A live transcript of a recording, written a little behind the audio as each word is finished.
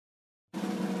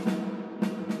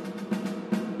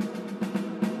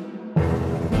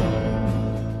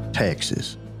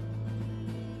Texas.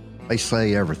 They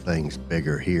say everything's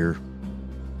bigger here,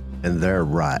 and they're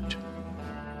right.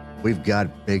 We've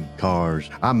got big cars.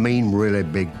 I mean really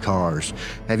big cars.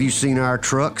 Have you seen our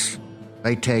trucks?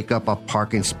 They take up a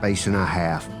parking space and a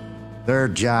half. They're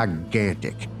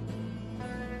gigantic,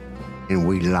 and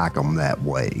we like them that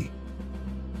way.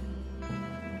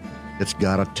 It's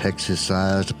got a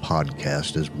Texas-sized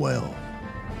podcast as well.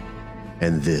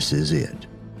 And this is it,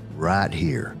 right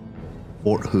here.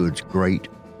 Fort Hood's great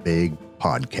big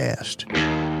podcast.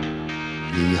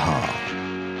 Yeehaw.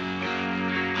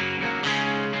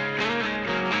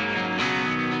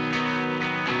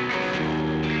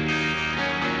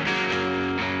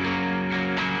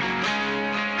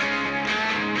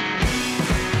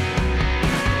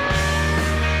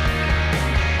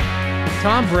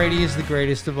 Tom Brady is the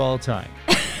greatest of all time.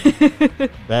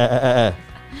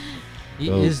 He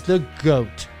is the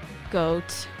GOAT.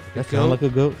 Goat. That sound like a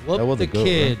goat? Whoop That was the a goat,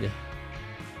 kid. right?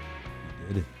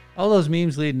 He did it. All those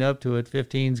memes leading up to it.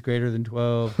 15's greater than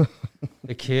 12.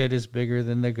 The kid is bigger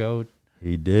than the GOAT.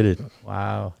 He did it.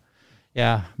 Wow.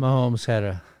 Yeah, Mahomes had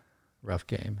a rough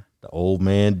game. The old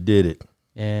man did it.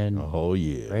 And Oh,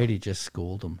 yeah. Brady just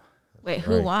schooled him. Wait,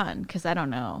 who Right. won? Because I don't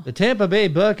know. The Tampa Bay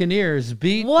Buccaneers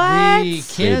beat What? the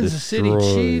Kansas City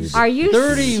destroyed. Chiefs. Are you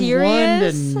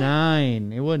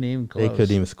 31-9. It wasn't even close. They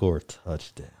couldn't even score a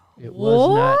touchdown. It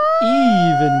was not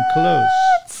even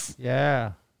close.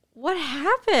 Yeah. What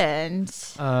happened?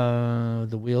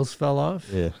 The wheels fell off.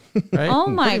 Yeah. Right? Oh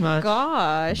my Pretty much.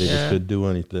 gosh. They just couldn't do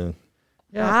anything.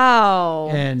 Yeah. Wow.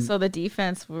 And- so the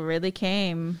defense really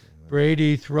came.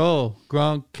 Brady throw,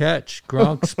 Gronk catch,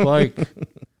 Gronk spike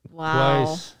Wow.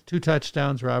 twice, 2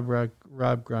 touchdowns. Rob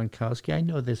Gronkowski. I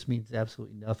know this means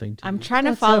absolutely nothing to I'm you. trying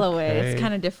to That's follow it. okay. It's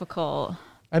kind of difficult.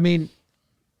 I mean,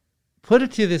 put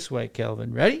it to you this way,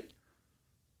 Kelvin. Ready?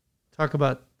 Talk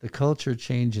about the culture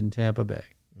change in Tampa Bay.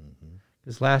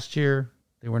 Because last year,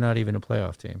 they were not even a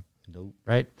playoff team, Nope.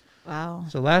 right? Wow.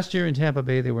 So last year in Tampa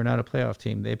Bay, they were not a playoff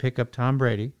team. They pick up Tom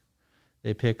Brady.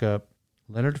 They pick up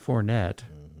Leonard Fournette,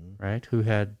 right, who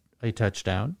had a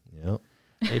touchdown. Yep.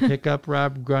 They pick up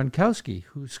Rob Gronkowski,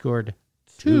 who scored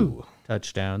 2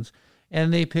 touchdowns.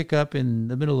 And they pick up in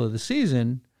the middle of the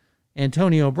season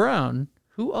Antonio Brown,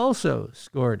 who also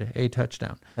scored a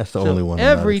touchdown. That's the So only one. I'm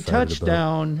not every excited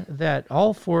about. touchdown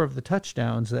all 4 of the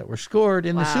touchdowns that were scored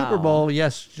in the Super Wow. Bowl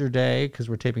yesterday, because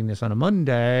we're taping this on a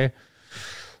Monday,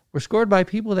 were scored by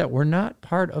people that were not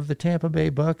part of the Tampa Bay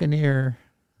Buccaneer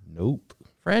Nope.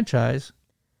 franchise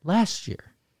last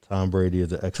year. Tom Brady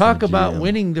is an excellent Talk about GM.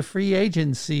 winning the free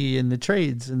agency and the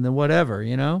trades and the whatever,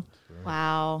 you know?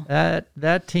 Wow.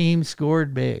 That team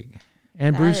scored big.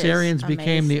 And That Bruce is Arians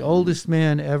became the amazing. oldest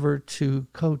man ever to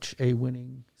coach a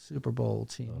winning Super Bowl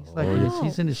team. He's like Wow.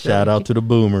 he's in his Shout 70s. out to the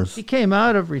Boomers. He came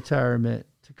out of retirement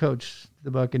to coach the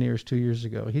Buccaneers 2 years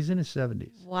ago. He's in his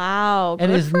 70s. Wow.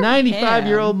 And good his for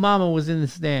 95-year-old him. mama was in the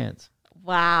stands.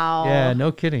 Wow. Yeah,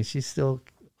 no kidding. She's still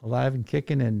alive and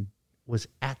kicking and was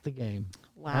at the game.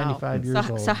 Wow. 95 years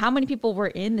old. So how many people were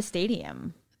in the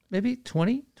stadium? Maybe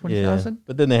 20,000? Yeah.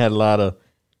 But then they had a lot of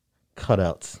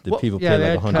cutouts. The people yeah, paid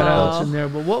they like had $100. cutouts in there.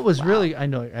 But what was really, I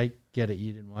know, I get it.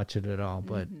 You didn't watch it at all.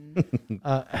 But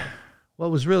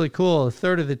what was really cool, a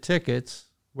third of the tickets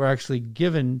were actually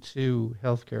given to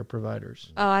healthcare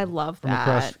providers Oh, I love from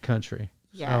across the that. country.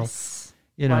 Yes. So,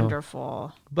 you know,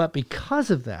 Wonderful. but because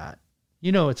of that,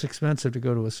 you know, it's expensive to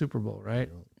go to a Super Bowl, right?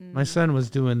 My son was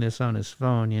doing this on his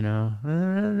phone, you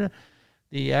know.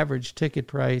 The average ticket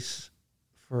price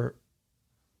for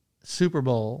Super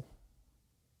Bowl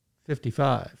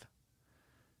 55,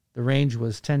 the range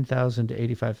was $10,000 to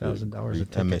 $85,000 a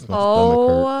That ticket. makes my stomach hurt.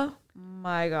 Oh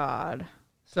my God.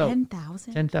 So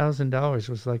 10,000? $10,000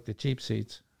 was like the cheap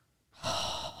seats.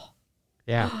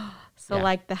 Yeah. So Yeah.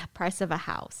 like the price of a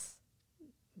house?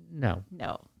 No.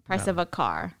 No. Price No. of a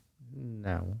car?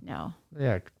 No. No.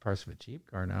 Yeah, price of a cheap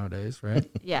car nowadays, right?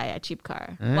 Yeah, cheap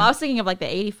car. Eh? Well, I was thinking of like the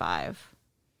 85.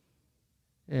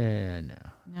 Yeah, no.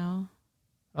 No.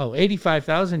 Oh,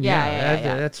 85,000?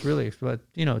 Yeah. That's really, but,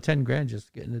 you know, 10 grand just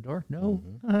to get in the door. No.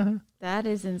 That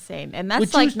is insane. And that's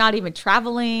Would like you- not even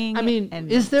traveling. I mean,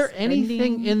 and is there spending.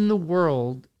 anything in the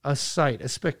world, a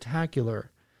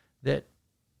spectacular, that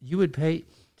you would pay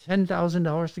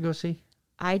 $10,000 to go see?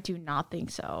 I do not think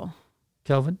so.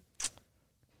 Kelvin?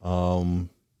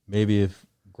 Maybe if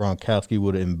Gronkowski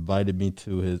would have invited me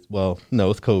to his, well,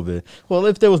 no, it's COVID. Well,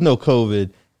 if there was no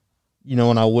COVID, you know,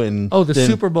 when I wouldn't. Oh, the then-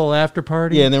 Super Bowl after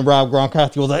party? Yeah, and then Rob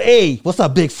Gronkowski was like, "Hey, what's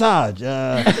up, Big Sarge? You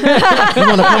want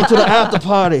to come to the after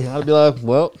party?" I'd be like,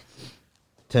 "Well,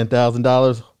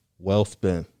 $10,000, well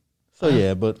spent." So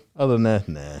yeah, but other than that,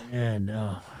 nah. Yeah,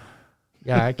 no.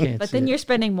 Yeah, I can't. But see then it. you're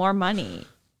spending more money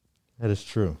That is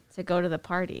true. to go to the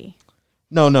party.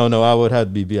 No. I would have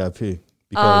to be VIP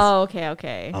because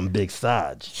Okay. I'm Big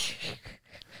Sarge.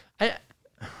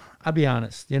 I'll be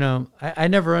honest. I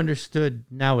never understood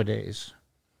nowadays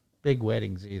big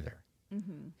weddings either,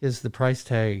 because the price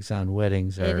tags on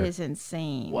weddings are. It is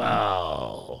insane.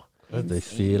 Wow. They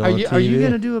see it Are on you TV.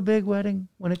 going to do a big wedding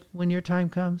when your time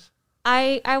comes?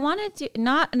 I want to do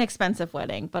not an expensive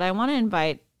wedding, but I want to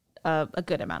invite a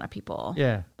good amount of people.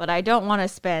 Yeah. But I don't want to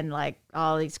spend like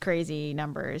all these crazy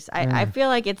numbers. I feel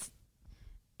like it's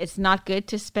not good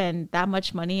to spend that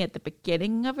much money at the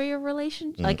beginning of your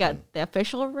relationship, like at the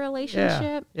official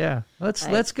relationship. Yeah.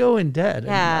 Let's go in debt.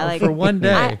 Yeah, like for one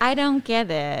day. I don't get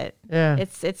it. Yeah.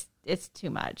 It's too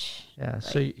much. Yeah.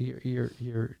 So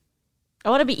you're I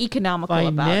want to be economical about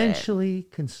it. financially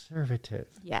conservative.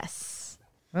 Yes.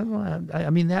 I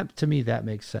mean, that to me, that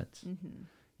makes sense.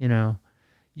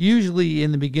 Usually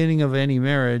in the beginning of any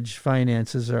marriage,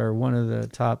 finances are one of the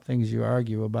top things you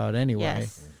argue about anyway.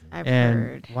 Yes. I've And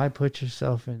heard. why put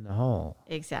yourself in the hole?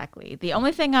 Exactly. The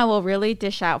only thing I will really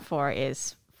dish out for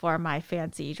is for my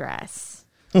fancy dress.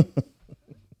 And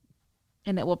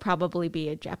it will probably be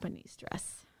a Japanese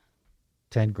dress.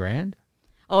 $10,000?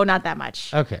 Oh, not that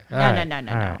much. Okay. No. all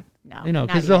right. No. You know, not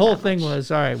because the even whole that thing much.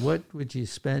 was, all right, what would you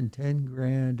spend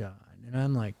 $10,000 on? And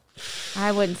I'm like,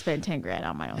 I wouldn't spend $10,000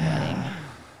 on my own wedding.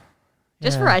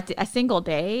 Just yeah. for a single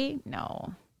day?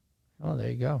 No. Oh,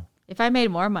 there you go. If I made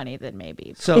more money, then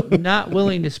maybe. So not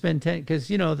willing to spend 10, because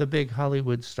the big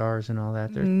Hollywood stars and all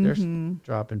that, they're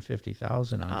dropping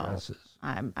 50,000 on dresses.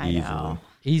 I Easily. know.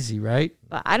 Easy, right?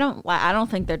 But I don't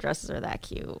think their dresses are that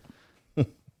cute.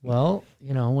 Well,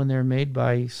 when they're made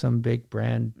by some big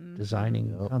brand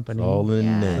designing company. It's all in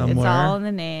Yeah, there. it's Somewhere. all in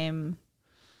the name.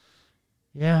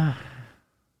 Yeah.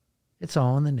 It's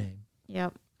all in the name.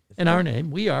 Yep. In our name,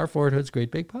 we are Fort Hood's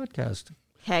Great Big Podcast.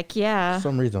 Heck yeah. For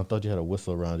some reason, I thought you had a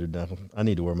whistle around your neck. I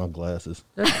need to wear my glasses.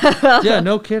 Yeah,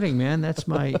 no kidding, man. That's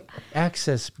my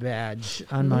access badge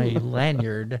on my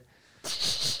lanyard.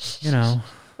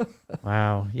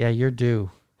 Wow. Yeah, you're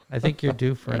due. I think you're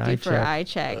due for an eye check. eye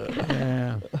check.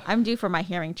 Yeah. I'm due for my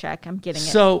hearing check. I'm getting it.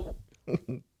 So, all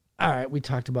right, we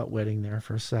talked about wedding there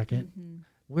for a second.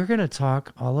 We're going to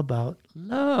talk all about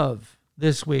love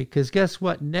this week, because guess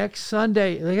what? Next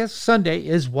Sunday, I guess Sunday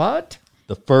is what?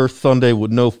 The first Sunday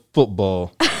with no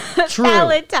football. True.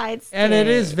 Valentine's Day. And it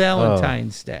is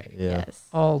Valentine's Day. Yeah. Yes.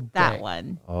 All day. That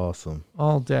one. Awesome.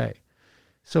 All day.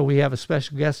 So we have a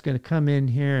special guest going to come in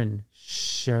here and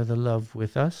share the love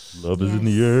with us. Love is in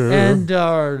the air. And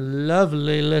our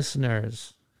lovely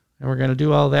listeners. And we're going to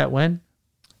do all that when?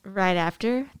 Right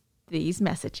after these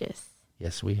messages.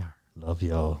 Yes, we are. Love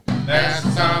y'all.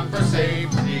 Masks on for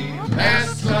safety,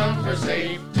 masks on for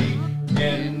safety.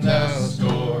 In the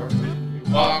store, you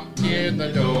walk in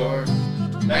the door.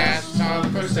 Masks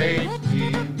on for safety,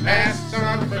 masks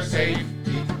on for safety.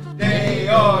 Day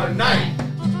or night,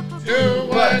 do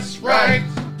what's right.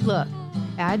 Look,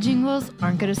 bad jingles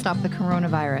aren't going to stop the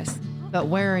coronavirus, but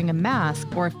wearing a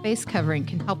mask or a face covering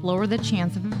can help lower the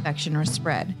chance of infection or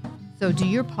spread. So do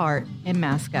your part and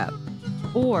mask up.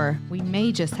 Or we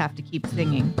may just have to keep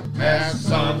singing. Masks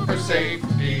on for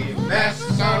safety,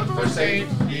 masks on for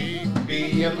safety.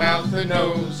 Be a mouth and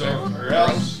noser, or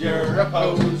else you're a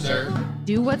poser.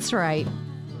 Do what's right,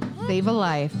 save a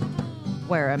life,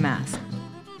 wear a mask.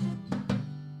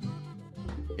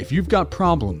 If you've got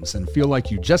problems and feel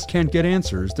like you just can't get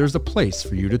answers, there's a place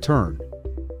for you to turn.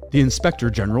 The Inspector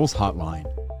General's Hotline.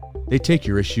 They take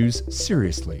your issues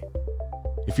seriously.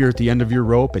 If you're at the end of your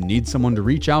rope and need someone to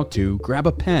reach out to, grab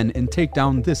a pen and take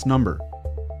down this number.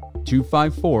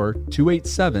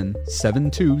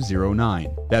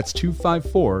 254-287-7209. That's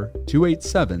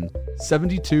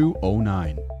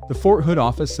 254-287-7209. The Fort Hood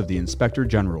office of the Inspector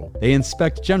General. They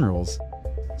inspect generals,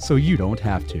 so you don't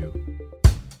have to.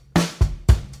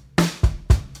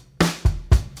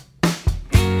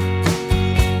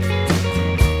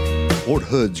 Fort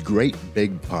Hood's Great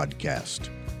Big Podcast.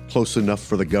 Close enough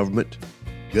for the government,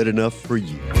 good enough for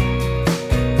you.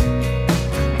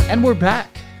 And we're back.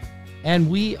 And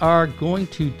we are going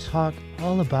to talk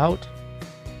all about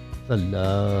the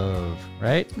love,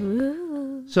 right?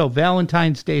 Ooh. So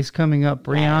Valentine's Day's coming up,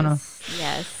 Brianna.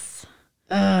 Yes.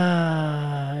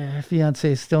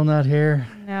 Fiance is still not here.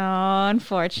 No,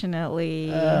 unfortunately.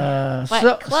 But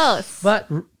But close. But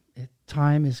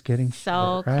time is getting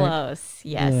So short, right? close.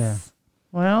 Yes. Yeah.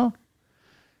 Well,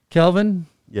 Kelvin,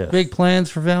 Yes. big plans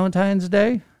for Valentine's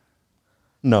Day?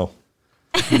 No.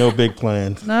 No big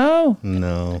plans. No?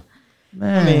 No.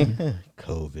 Man.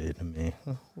 COVID.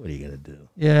 What are you going to do?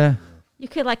 Yeah. You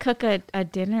could like cook a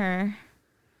dinner.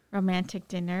 Romantic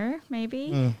dinner,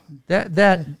 maybe.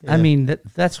 I mean,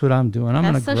 that's what I'm doing. I'm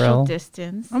That's gonna social grill.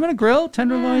 distance. I'm gonna grill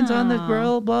tenderloins on the Yeah.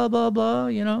 grill. Blah blah blah.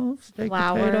 You know, steak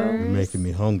Flowers. potato. You're making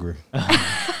me hungry.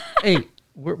 Hey,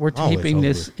 we're Always taping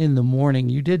this in the morning.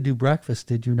 You did do breakfast,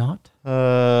 did you not?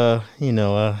 You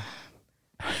know, I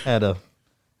had a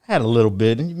little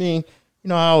bit. I mean, you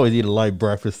know, I always eat a light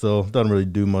breakfast, so it doesn't really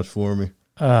do much for me,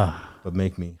 but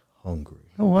make me hungry.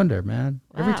 No wonder, man.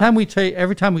 Every Wow.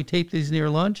 time we tape these near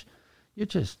lunch, you're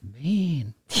just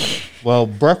mean. Well,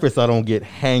 breakfast I don't get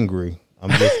hangry.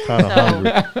 I'm just kind of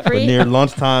hungry. But near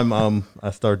lunchtime, I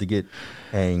start to get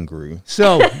angry.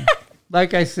 So,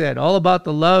 like I said, all about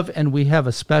the love, and we have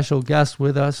a special guest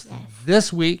with us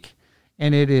this week,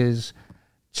 and it is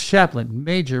Chaplain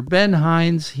Major Ben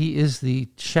Hines. He is the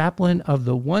chaplain of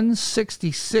the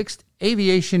 166th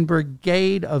Aviation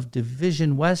Brigade of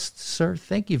Division West. Sir,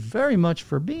 thank you very much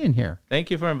for being here. Thank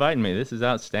you for inviting me. This is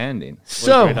outstanding. What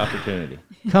So- a great opportunity.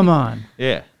 Come on.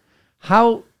 Yeah.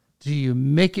 How do you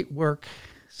make it work?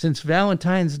 Since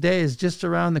Valentine's Day is just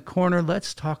around the corner,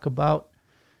 let's talk about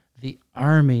the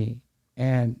Army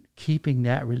and keeping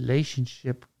that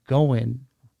relationship going.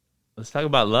 Let's talk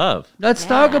about love. Let's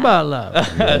talk about love.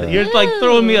 You're like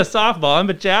throwing me a softball. I'm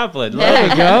a chaplain. There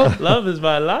you go. Love is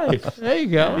my life. There you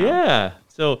go. Yeah.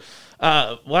 So,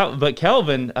 well, but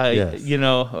Kelvin, Yes. you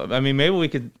know, I mean, maybe we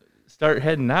could start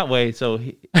heading that way. So,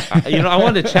 I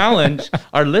want to challenge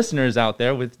our listeners out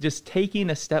there with just taking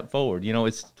a step forward. You know,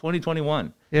 it's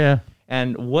 2021. Yeah.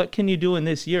 And what can you do in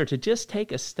this year to just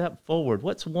take a step forward?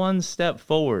 What's one step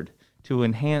forward to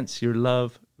enhance your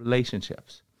love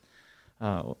relationships?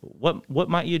 What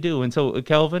might you do? And so,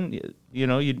 Kelvin, you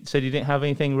know, you said you didn't have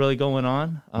anything really going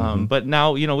on, but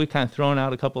now, you know, we've kind of thrown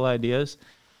out a couple ideas.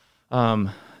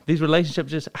 These relationships,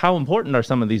 just how important are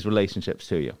some of these relationships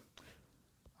to you?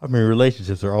 I mean,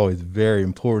 relationships are always very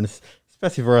important,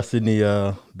 especially for us in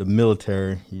the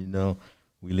military. You know,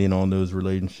 we lean on those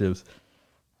relationships.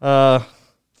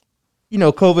 You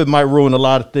know, COVID might ruin a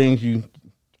lot of things. You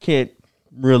can't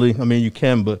really, I mean, you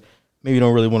can, but maybe you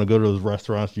don't really want to go to those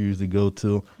restaurants you usually go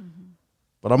to.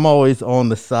 But I'm always on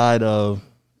the side of,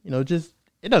 you know, just,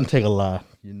 it doesn't take a lot,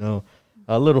 you know,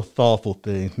 a little thoughtful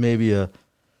things, maybe a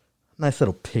nice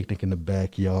little picnic in the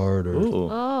backyard, or Ooh,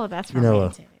 Oh, that's You know,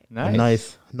 romantic. a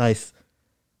nice. nice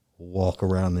walk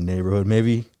around the neighborhood,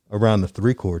 maybe around the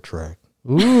 3-chord track.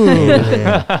 Ooh.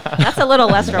 Yeah. That's a little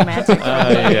less romantic.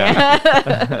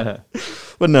 Yeah.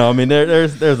 But no, I mean,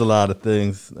 there's a lot of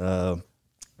things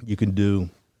you can do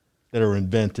that are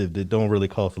inventive that don't really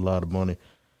cost a lot of money.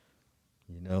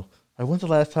 You know, like, when's the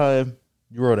last time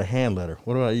you wrote a hand letter?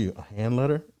 What about you? A hand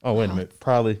letter? Oh, wait a minute.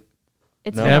 Probably.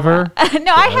 It's No. been a Ever? while.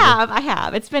 No, I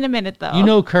have. It's been a minute though. You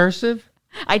know cursive?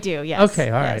 I do. Yes. Okay,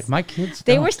 all right. yes. My kids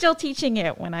They don't. were still teaching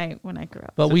it when I grew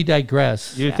up. But we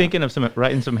digress. You're thinking of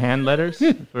writing some hand letters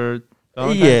for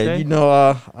Valentine's Yeah, Day? you know,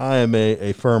 I am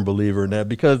a firm believer in that,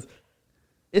 because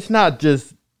it's not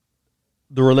just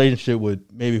the relationship with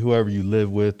maybe whoever you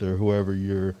live with or whoever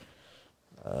you're,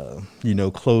 you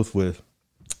know, close with.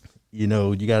 You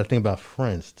know, you got to think about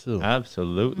friends too.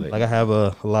 Absolutely. Like, I have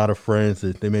a lot of friends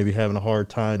that they may be having a hard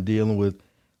time dealing with,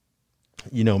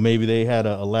 you know, maybe they had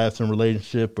a lapsing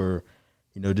relationship, or,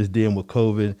 you know, just dealing with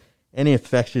COVID. Any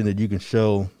affection that you can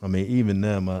show, I mean, even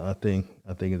them, I think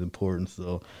is important.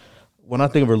 So when I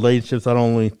think of relationships, I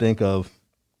don't only think of,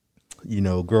 you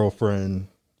know, girlfriend,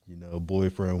 you know,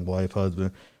 boyfriend, wife,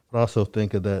 husband, but I also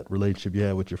think of that relationship you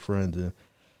have with your friends. And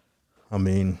I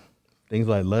mean, things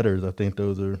like letters, I think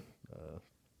those are,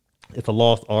 it's a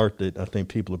lost art that I think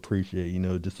people appreciate, you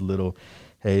know, just a little,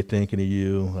 hey, thinking of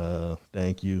you,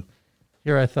 thank you.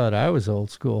 Here I thought I was old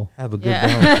school. Have a good Yeah.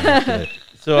 Valentine's Day.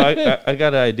 So I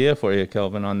got an idea for you,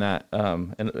 Kelvin, on that,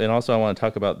 and also I want to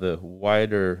talk about the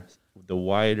wider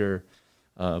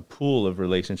pool of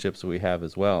relationships that we have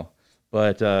as well.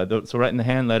 But so writing the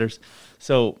hand letters.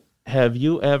 So have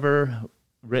you ever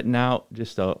written out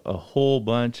just a whole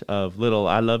bunch of little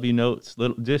 "I love you" notes,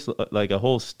 just like a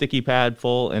whole sticky pad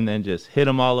full, and then just hit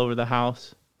them all over the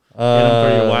house? Hit them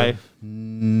for your wife.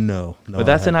 No. But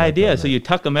that's I an haven't idea. done So that. you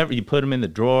tuck them you put them in the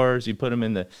drawers, you put them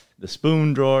in the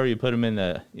spoon drawer, you put them in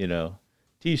the, you know,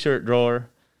 t-shirt drawer,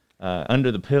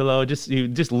 under the pillow. You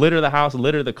just litter the house,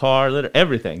 litter the car, litter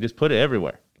everything. Just put it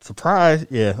everywhere. Surprise.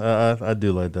 Yeah, I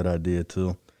do like that idea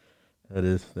too. That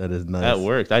is nice. That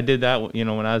worked. I did that, you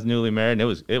know, when I was newly married,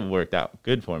 and it worked out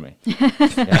good for me.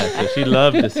 Yeah, so she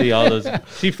loved to see all those.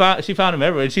 She found them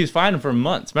everywhere. She was finding them for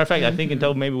months. Matter of fact, I think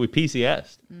until maybe we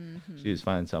PCS'd, she was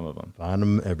finding some of them. Find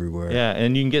them everywhere. Yeah,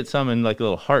 and you can get some in like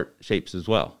little heart shapes as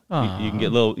well. You can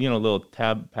get little, you know, little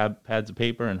pads of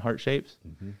paper and heart shapes.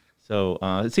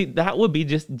 So see, that would be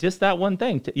just that one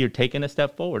thing. You're taking a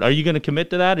step forward. Are you going to commit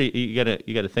to that, or you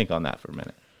gotta think on that for a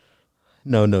minute?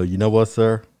 No. You know what,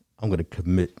 sir? I'm going to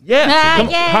commit. Yeah. Come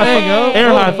on. High five. Air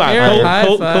high five. Air high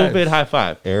five. COVID high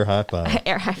five. Air high five.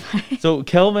 Air high five. So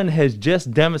Kelvin has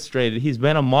just demonstrated he's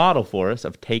been a model for us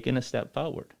of taking a step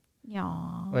forward.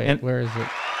 Yeah. Wait, And- where is it?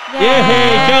 Yeah,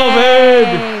 hey,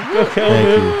 Kelvin. Go,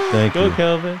 Kelvin. Thank Go, you.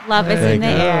 Kelvin. Love is in the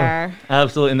Thank you. air.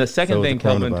 Absolutely. And the second So is thing the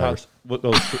Kelvin coronavirus.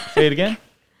 talks. Say it again.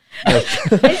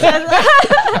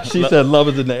 She said, "Love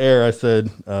is in the air." I said,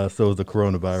 "So is the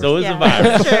coronavirus." So is Yeah, the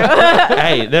virus. that's true.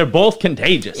 Hey, they're both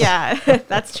contagious. Yeah,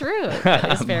 that's true.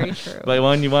 That is very true. But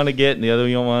one you want to get, and the other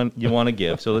you want to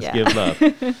give. So let's Yeah. give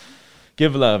love.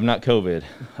 Give love, not COVID.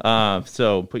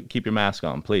 So keep your mask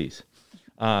on, please.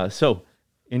 So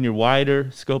in your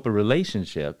wider scope of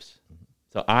relationships,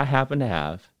 so I happen to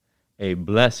have a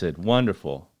blessed,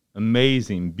 wonderful,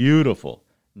 amazing, beautiful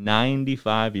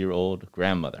 95-year-old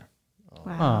grandmother.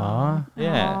 Aw.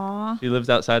 Yeah. Aw. She lives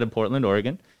outside of Portland,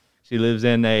 Oregon. She lives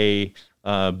in a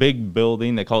big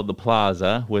building they call the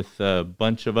Plaza with a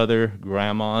bunch of other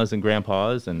grandmas and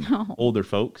grandpas and older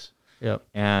folks. Yep.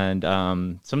 And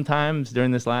sometimes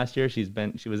during this last year, she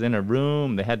was in her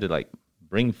room. They had to like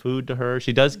bring food to her.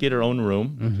 She does get her own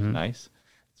room, which is nice.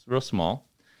 It's real small,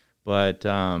 but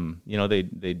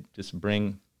they just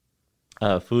bring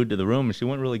food to the room, and she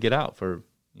wouldn't really get out for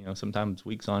sometimes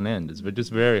weeks on end. It's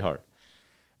just very hard,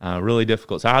 really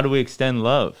difficult. So how do we extend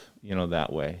love,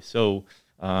 that way? So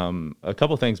a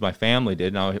couple things my family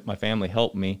did. Now my family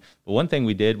helped me, but one thing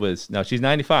we did was, now she's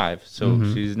 95,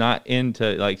 so she's not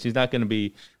into she's not going to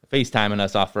be FaceTiming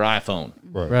us off her iPhone.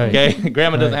 Right. Okay,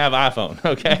 Grandma doesn't have iPhone.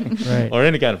 Okay, Right. or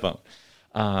any kind of phone.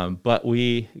 But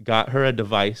we got her a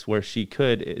device where she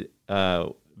could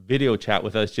video chat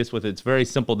with us, just with its very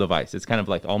simple device. It's kind of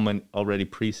like already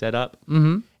pre-set up,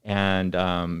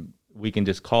 and we can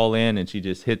just call in, and she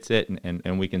just hits it,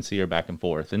 and we can see her back and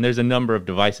forth. And there's a number of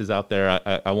devices out there.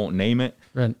 I won't name it,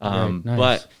 Right,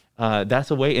 nice. but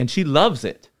that's a way, and she loves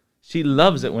it. She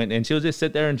loves it and she'll just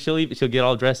sit there and she'll get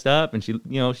all dressed up, and she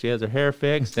has her hair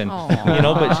fixed, and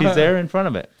but she's there in front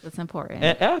of it. That's important.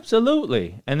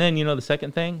 Absolutely. And then the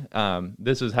second thing,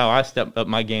 this is how I stepped up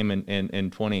my game in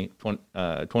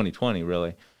 2020.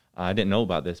 Really, I didn't know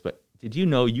about this, but did you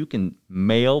know you can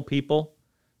mail people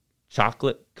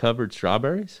chocolate covered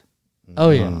strawberries?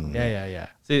 Oh yeah. Yeah.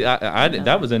 See, I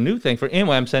that was a new thing for.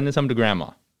 Anyway, I'm sending some to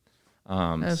Grandma.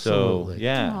 Absolutely. So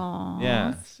yeah, Aw,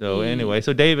 yeah. So sweet. anyway,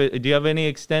 so David, do you have any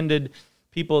extended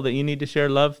people that you need to share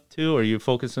love to, or are you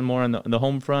focusing more on the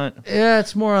home front? Yeah,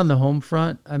 it's more on the home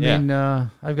front. I Yeah. mean,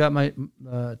 I've got my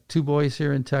 2 boys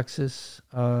here in Texas,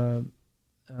 and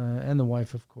the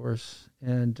wife, of course.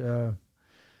 And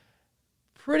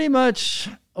pretty much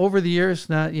over the years,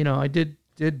 now, I did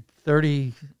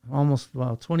 30, almost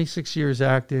 26 years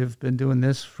active. Been doing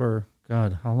this for,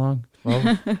 God, how long?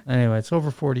 12? Anyway, it's over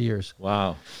 40 years.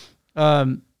 Wow.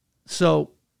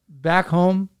 So back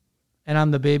home, and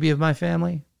I'm the baby of my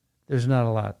family, there's not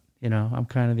a lot. I'm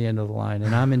kind of the end of the line,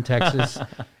 and I'm in Texas,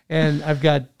 and I've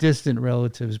got distant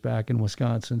relatives back in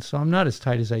Wisconsin, so I'm not as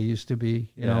tight as I used to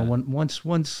be. Once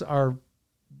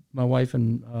my wife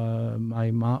and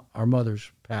our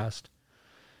mothers passed,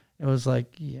 it was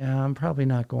like, yeah, I'm probably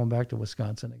not going back to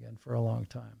Wisconsin again for a long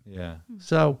time. Yeah.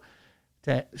 So,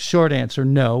 short answer,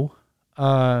 no.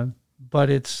 But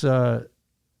it's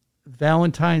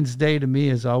Valentine's Day to me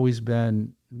has always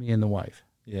been me and the wife.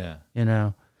 Yeah.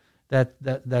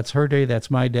 That's her day. That's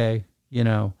my day.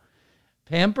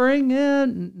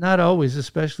 Pampering, not always,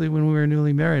 especially when we were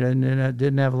newly married and I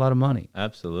didn't have a lot of money.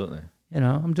 Absolutely.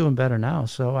 I'm doing better now,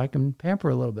 so I can pamper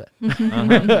a little bit.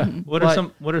 What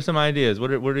are some ideas?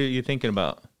 What are you thinking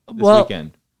about this Well,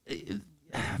 weekend?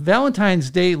 Valentine's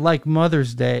Day, like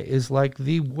Mother's Day, is like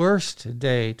the worst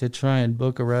day to try and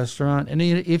book a restaurant. And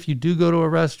if you do go to a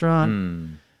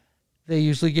restaurant, they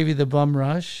usually give you the bum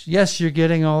rush. Yes, you're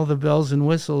getting all the bells and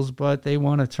whistles, but they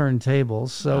want to turn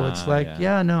tables. So it's like,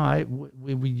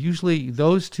 we usually,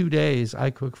 those 2 days, I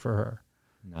cook for her.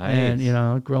 Nice.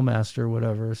 And, grill master,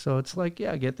 whatever. So it's like,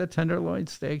 get the tenderloin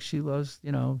steak. She loves,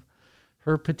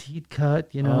 her petite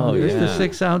cut, there's the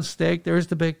 6-ounce steak, there's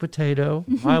the baked potato.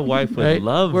 My wife would Right?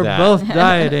 love We're that. both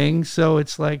dieting, so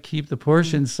it's like keep the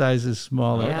portion sizes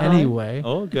smaller anyway.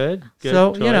 Oh, good. Good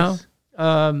So choice.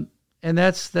 And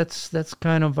that's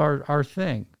kind of our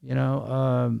thing.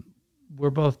 We're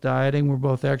both dieting, we're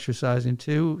both exercising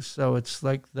too. So it's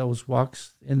like those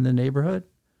walks in the neighborhood.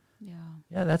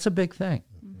 Yeah, that's a big thing.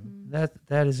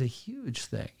 That is a huge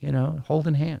thing.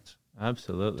 Holding hands,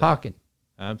 Absolutely. talking.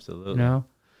 Absolutely.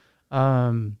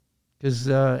 Because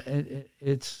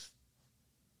it's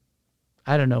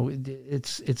I don't know.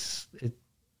 It's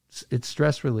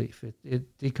stress relief.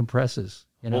 It decompresses.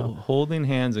 Holding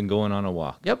hands and going on a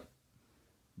walk. Yep.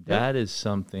 That is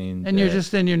something. And you're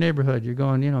just in your neighborhood. You're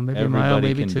going, maybe a mile,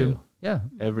 maybe two. Yeah.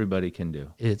 Everybody can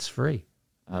do. It's free.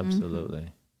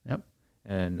 Absolutely. Yep.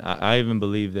 And I even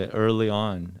believe that early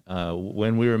on,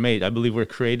 when we were made, I believe we're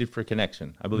created for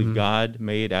connection. I believe God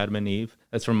made Adam and Eve.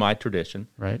 That's from my tradition.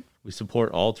 Right. We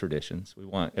support all traditions. We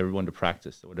want everyone to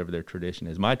practice whatever their tradition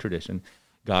is. My tradition,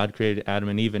 God created Adam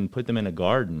and Eve and put them in a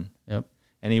garden. Yep.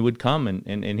 And he would come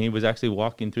and he was actually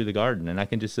walking through the garden. And I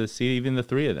can just see even the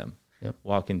three of them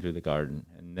walking through the garden.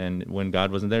 And then when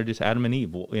God wasn't there, just Adam and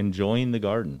Eve enjoying the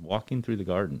garden, walking through the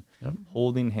garden,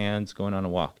 holding hands, going on a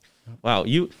walk. Wow,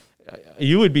 you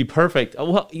would be perfect.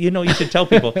 Well, you should tell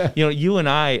people, you and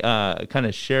I kind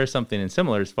of share something in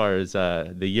similar as far as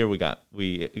the year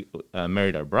we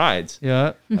married our brides.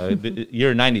 Yeah. The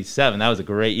year 97, that was a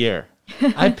great year.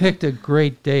 I picked a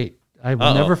great date. I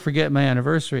will never forget my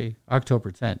anniversary,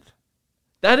 October 10th.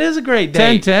 That is a great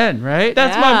date. 10-10, right?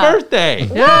 That's my birthday.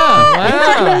 Yeah.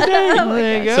 Wow.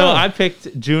 There you go. So I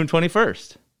picked June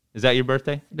 21st. Is that your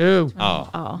birthday? No.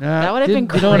 Oh. That would have been you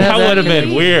cool. don't have That would have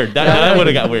been weird. That would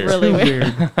have got weird. Really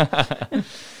weird.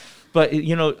 But,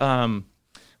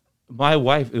 my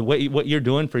wife, what you're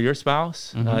doing for your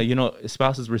spouse,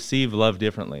 spouses receive love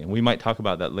differently. And we might talk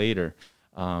about that later.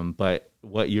 But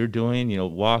what you're doing,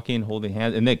 walking, holding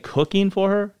hands, and then cooking for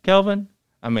her, Kelvin,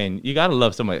 I mean, you got to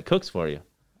love somebody that cooks for you.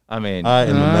 I mean, I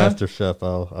am the master chef.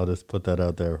 I'll just put that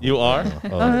out there. You are?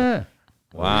 Yeah.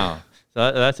 Wow.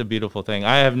 So that's a beautiful thing.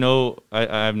 I have no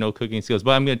cooking skills,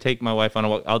 but I'm going to take my wife on a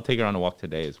walk. I'll take her on a walk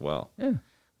today as well.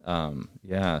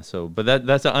 Yeah. So, but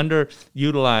that's an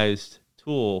underutilized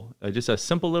tool. Just a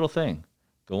simple little thing.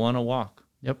 Go on a walk.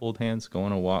 Yep. Hold hands. Go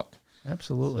on a walk.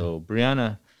 Absolutely. So,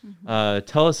 Brianna,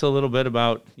 tell us a little bit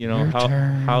about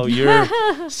how you're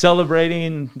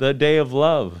celebrating the Day of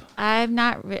Love. I'm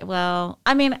not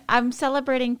I'm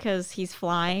celebrating because he's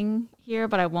flying here,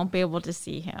 but I won't be able to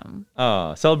see him.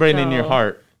 Oh, celebrating in your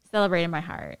heart. Celebrating my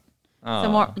heart. Oh. So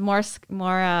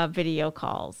more video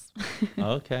calls.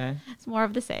 Okay. It's more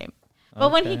of the same.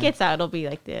 But when he gets out, it'll be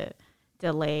like the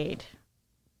delayed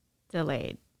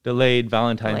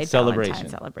Valentine's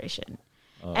celebration.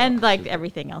 Oh, and like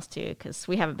everything else too, because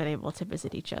we haven't been able to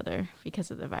visit each other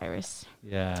because of the virus.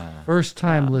 Yeah. First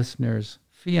time listeners,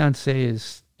 fiance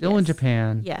is still in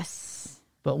Japan. Yes.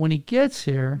 But when he gets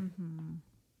here,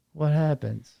 what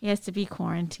happens? He has to be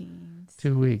quarantined.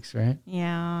 2 weeks, right?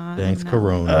 Yeah. Thanks, I know.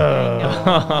 Corona.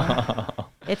 I know.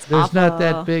 It's There's awful. not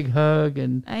that big hug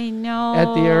and I know.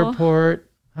 at the airport.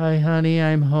 Hi, honey,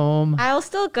 I'm home. I'll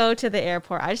still go to the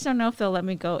airport. I just don't know if they'll let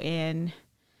me go in.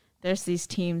 There's these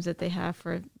teams that they have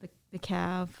for the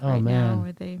CAV right now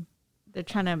where they're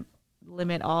trying to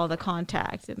limit all the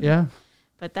contact. And,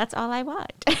 but that's all I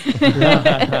want.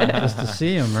 Just to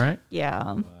see him, right?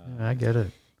 Yeah. Yeah, I get it.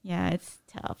 Yeah, it's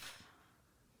tough.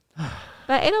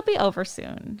 But it'll be over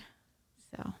soon.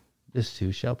 So This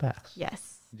too shall pass.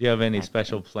 yes. Do you have any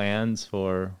special plans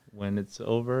for when it's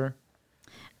over?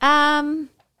 I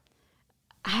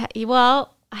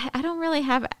don't really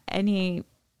have any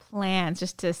plans,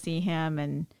 just to see him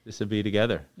and Just to be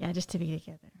together. just to be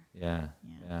together. Yeah.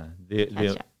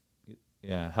 Catch up.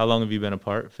 Yeah. How long have you been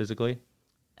apart physically?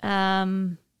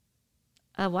 A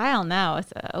while now.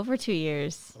 It's over 2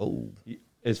 years. Oh.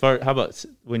 How about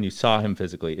when you saw him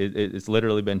physically? It's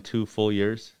literally been 2 full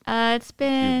years? It's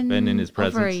been in his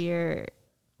presence? over a year.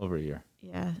 Over a year.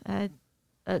 Yeah. I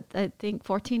think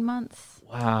 14 months.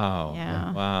 Wow.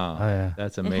 Yeah. Wow. Oh, yeah.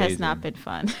 That's amazing. It has not been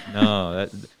fun. No.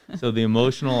 So the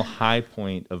emotional high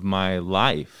point of my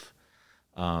life,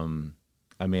 I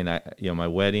mean, my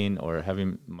wedding or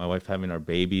having my wife having our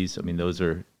babies. I mean, those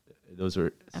are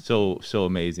so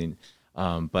amazing.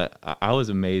 But I was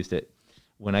amazed at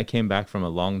when I came back from a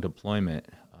long deployment.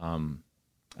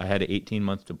 I had an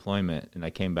 18-month deployment, and I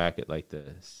came back at like the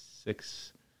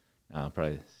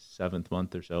probably 7th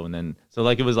month or so, and then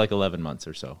it was like 11 months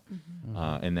or so,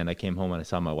 and then I came home and I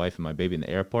saw my wife and my baby in the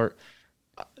airport.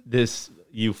 This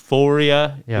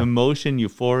emotion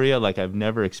euphoria like I've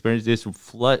never experienced. This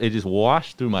flood, it just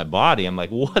washed through my body. I'm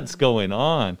like, what's going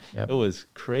on? Yep. It was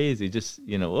crazy. Just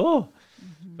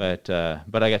But I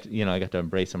got to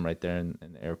embrace him right there in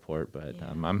the airport. But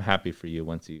I'm happy for you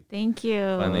once you Thank you.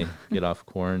 finally get off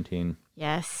quarantine.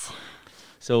 Yes.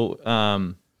 So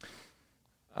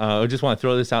I just want to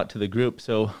throw this out to the group.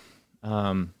 So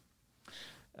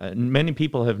many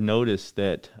people have noticed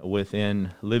that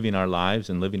within living our lives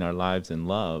and living our lives in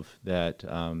love, that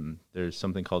there's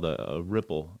something called a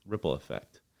ripple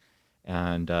effect.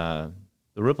 And the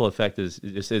ripple effect is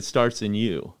just, it starts in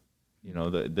you. You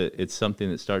know, it's something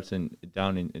that starts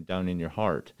down in your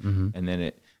heart, and then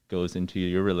it goes into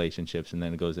your relationships, and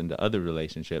then it goes into other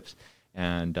relationships.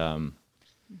 And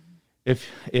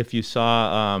if you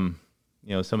saw,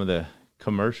 you know, some of the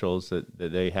commercials that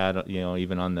they had, you know,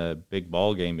 even on the big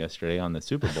ball game yesterday on the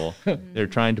Super Bowl, they're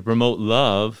trying to promote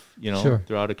love, you know,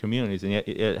 throughout the communities, and yet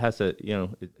it has to, you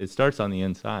know, it starts on the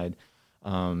inside.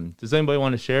 Does anybody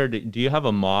want to share? Do you have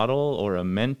a model or a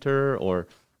mentor or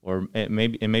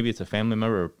maybe it's a family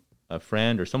member or a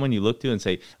friend or someone you look to and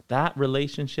say, that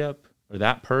relationship or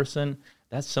that person,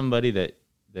 that's somebody that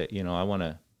you know, I want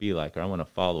to be like, or I want to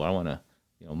follow, or I want to,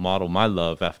 you know, model my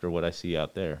love after what I see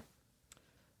out there?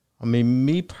 I mean,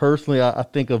 me personally, I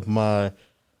think of my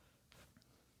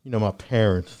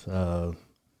parents, my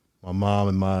mom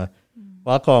and well,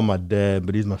 I call him my dad,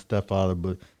 but he's my stepfather.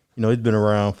 But, you know, he's been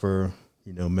around for,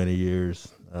 you know, many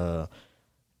years. And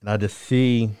I just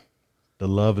see the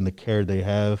love and the care they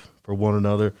have for one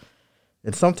another.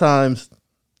 And sometimes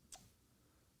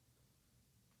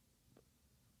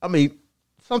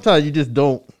you just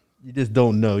don't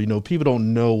know. You know, people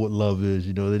don't know what love is.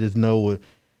 You know, they just know what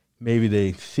maybe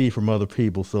they see from other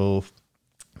people. So if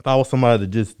I was somebody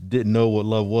that just didn't know what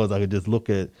love was, I could just look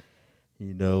at,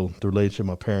 you know, the relationship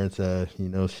my parents had. You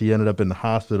know, she ended up in the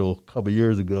hospital a couple of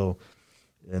years ago,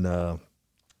 and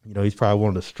you know, he's probably one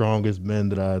of the strongest men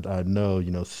that I know.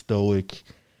 You know, stoic.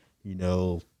 You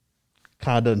know,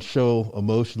 kind of doesn't show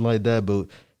emotion like that, but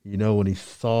you know, when he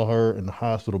saw her in the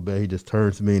hospital bed, he just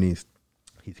turns to me and he's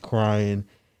crying.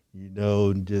 You know,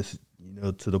 and just, you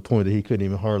know, to the point that he couldn't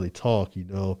even hardly talk, you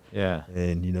know. Yeah.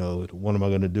 And, you know, what am I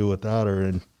going to do without her?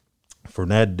 And from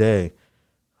that day,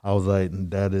 I was like,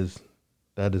 that is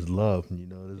love. You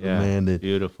know, there's a man that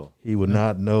beautiful. He would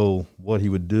not know what he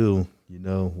would do, you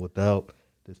know, without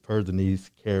this person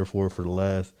he's cared for the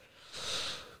last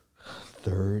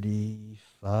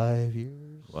 35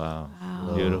 years. Wow.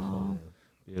 Beautiful.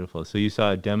 Beautiful. So you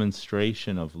saw a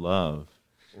demonstration of love.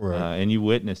 Right. And you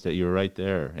witnessed it. You were right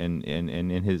there, and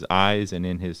in his eyes, and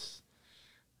in his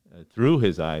through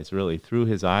his eyes, really through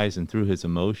his eyes and through his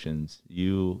emotions,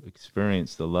 you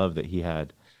experienced the love that he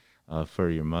had for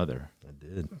your mother. I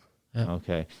did. Yeah.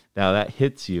 Okay. Now that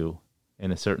hits you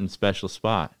in a certain special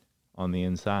spot on the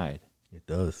inside. It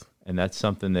does, and that's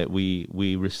something that we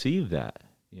receive. That,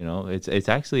 you know, it's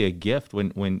actually a gift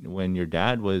when your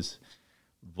dad was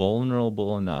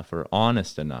vulnerable enough or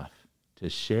honest enough to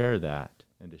share that.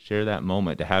 And to share that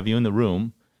moment, to have you in the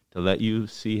room, to let you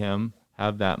see him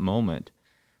have that moment,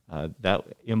 that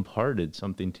imparted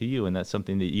something to you, and that's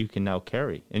something that you can now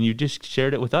carry. And you just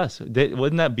shared it with us.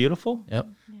 Wasn't that beautiful? Yep.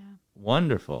 Yeah.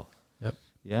 Wonderful. Yep.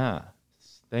 Yeah.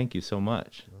 Thank you so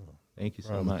much. Thank you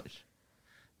so much.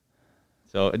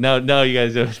 So no, you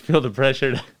guys don't feel the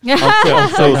pressure. I'm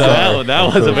so sorry.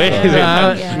 That was amazing.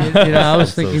 I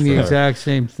was thinking the exact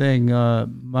same thing.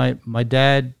 My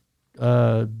dad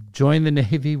joined the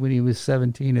Navy when he was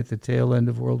 17 at the tail end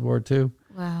of World War II.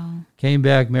 Wow. Came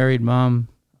back, married mom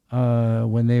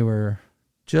when they were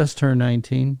just turned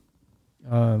 19.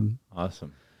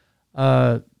 Awesome.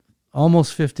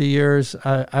 Almost 50 years.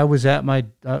 I was at my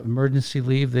emergency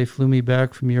leave. They flew me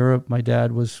back from Europe. My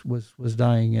dad was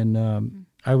dying, and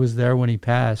I was there when he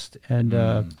passed. And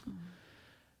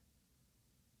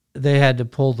they had to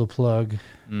pull the plug,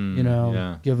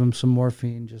 give him some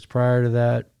morphine just prior to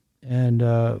that. And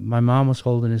my mom was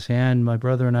holding his hand. My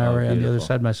brother and I were on the other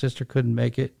side. My sister couldn't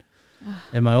make it.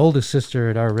 And my oldest sister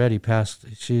had already passed.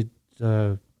 She,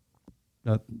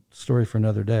 story for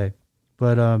another day.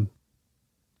 But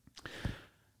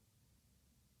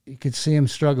you could see him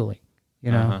struggling,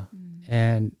 you know.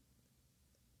 And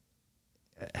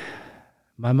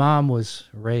my mom was,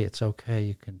 Ray, it's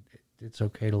okay. It's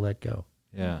okay to let go.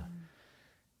 Yeah.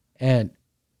 And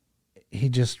he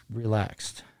just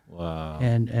relaxed. Wow.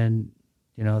 And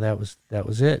you know, that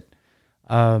was it.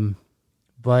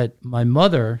 But my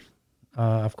mother,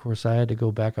 of course, I had to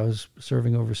go back. I was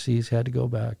serving overseas, had to go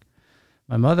back.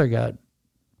 My mother got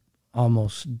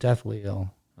almost deathly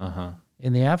ill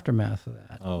in the aftermath of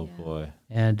that. Oh, boy.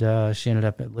 And she ended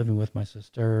up living with my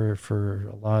sister for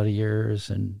a lot of years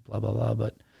and blah, blah, blah.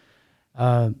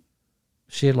 But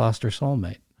she had lost her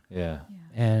soulmate. Yeah.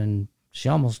 And she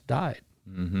almost died.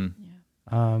 Mm-hmm.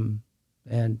 Yeah.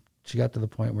 And she got to the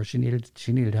point where she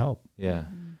needed help. Yeah.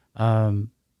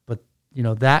 But you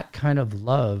know, that kind of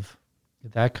love,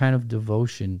 that kind of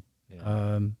devotion,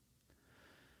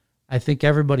 I think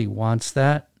everybody wants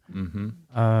that. Mm-hmm.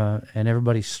 And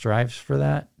everybody strives for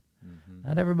that. Mm-hmm.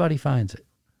 Not everybody finds it.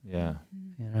 Yeah.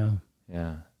 You know.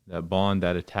 Yeah. That bond,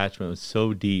 that attachment was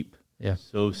so deep. Yeah.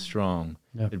 So strong.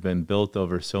 Yep. It had been built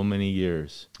over so many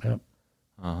years. Yep.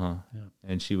 Uh-huh. Yeah.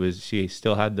 And she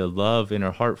still had the love in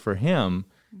her heart for him,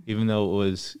 even though it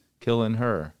was killing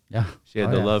her. Yeah. She had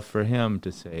Oh, the yeah. love for him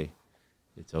to say,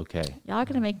 it's okay. Y'all are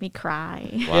gonna make me cry.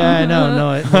 Yeah, I know.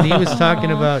 No, when he was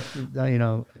talking about,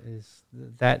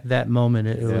 that moment,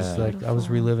 it was Yeah. like I was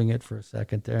reliving it for a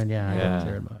second there, and I got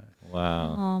teared my.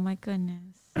 Wow. Oh my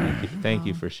goodness. Thank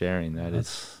you for sharing. That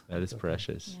is That's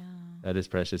precious. Yeah. That is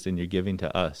precious, and you're giving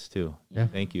to us too. Yeah.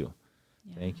 Thank you.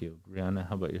 Yeah. Thank you. Brianna,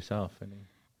 how about yourself? Any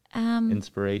Um.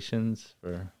 inspirations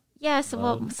for Yes.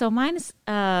 Well, so mine is.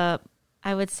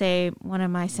 I would say one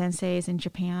of my senseis in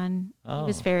Japan. He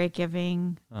was Oh. very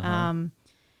giving.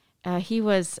 Uh-huh. He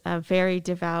was a very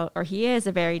devout, or he is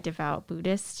a very devout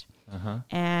Buddhist, uh-huh.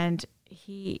 and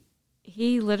he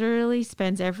literally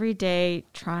spends every day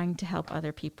trying to help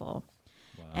other people.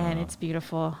 And it's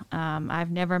beautiful. I've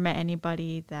never met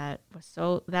anybody that was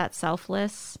that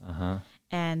selfless Uh-huh.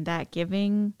 and that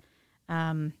giving.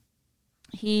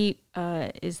 He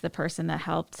is the person that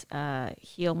helped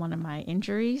heal one of my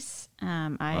injuries.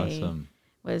 I Awesome.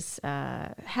 was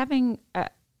having,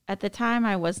 at the time,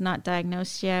 I was not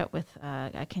diagnosed yet with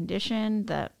a condition.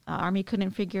 The Army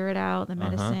couldn't figure it out, the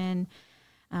medicine.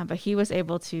 But he was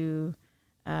able to,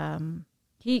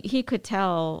 he could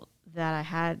tell that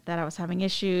I was having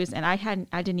issues, and I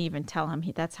didn't even tell him.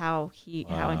 That's how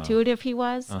how intuitive he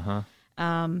was. Uh-huh.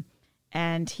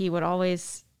 And he would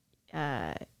always,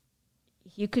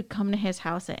 you could come to his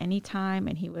house at any time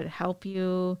and he would help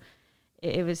you.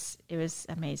 It was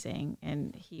amazing.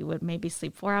 And he would maybe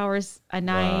sleep 4 hours a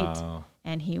night. Wow.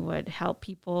 And he would help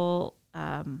people,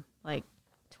 like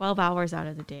 12 hours out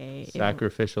of the day.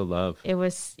 Sacrificial love. It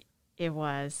was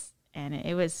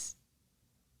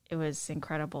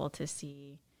incredible to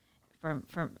see from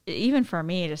even for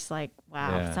me, just like,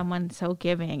 wow, Yeah. someone so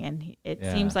giving. And it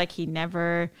Yeah. seems like he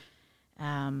never,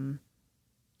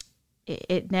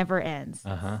 it never ends.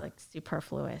 Uh-huh. It's like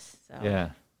superfluous. So Yeah.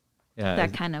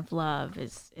 that kind of love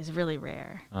is really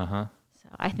rare. Uh-huh. So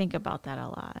I think about that a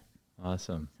lot.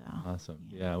 Awesome. So, Awesome.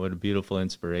 Yeah, what a beautiful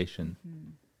inspiration.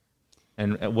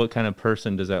 And what kind of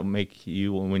person does that make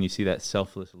you when you see that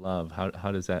selfless love?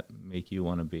 How does that make you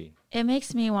want to be? It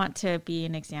makes me want to be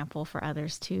an example for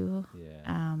others too.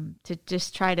 Yeah. To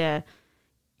just try to,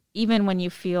 even when you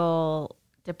feel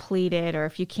depleted, or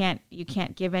if you can't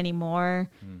give any more,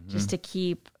 just to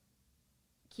keep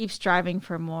striving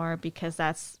for more, because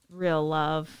that's real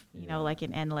love. You know, like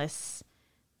an endless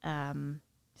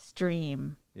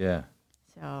stream. Yeah.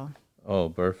 So. Oh,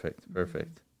 perfect.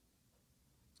 Perfect.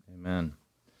 Amen.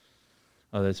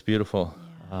 Oh, that's beautiful.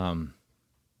 Yeah.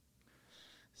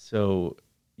 So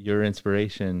your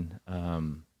inspiration,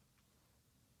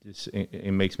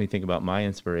 it makes me think about my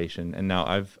inspiration. And now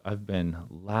I've been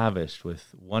lavished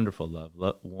with wonderful love,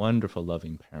 wonderful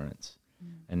loving parents,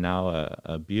 and now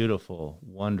a beautiful,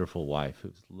 wonderful wife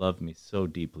who's loved me so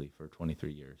deeply for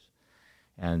 23 years,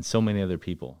 and so many other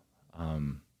people.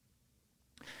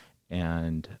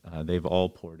 And they've all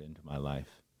poured into my life.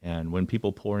 And when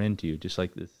people pour into you, just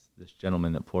like this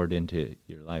gentleman that poured into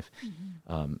your life,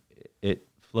 it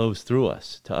flows through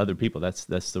us to other people. That's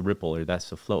the ripple, or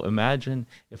that's the flow. Imagine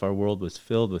if our world was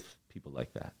filled with people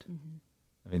like that.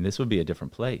 I mean, this would be a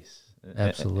different place.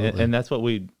 Absolutely. And that's what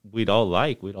we'd all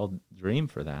like. We'd all dream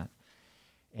for that.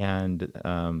 And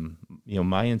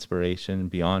my inspiration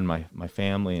beyond my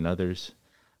family and others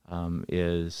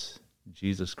is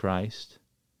Jesus Christ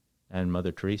and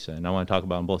Mother Teresa. And I want to talk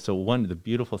about them both. So the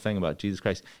beautiful thing about Jesus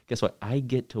Christ, guess what? I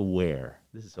get to wear,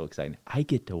 this is so exciting, I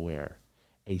get to wear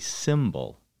a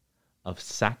symbol of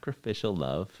sacrificial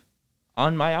love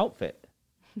on my outfit,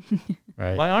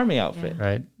 Right. my army outfit.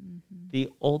 Right. The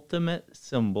ultimate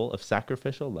symbol of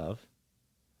sacrificial love,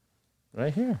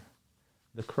 right here,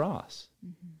 the cross.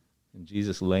 And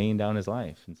Jesus laying down his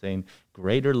life and saying,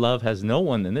 greater love has no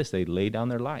one than this. They lay down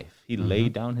their life. He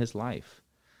laid down his life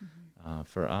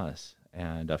for us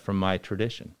and from my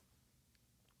tradition.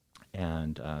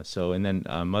 And and then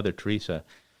Mother Teresa,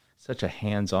 such a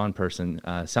hands-on person,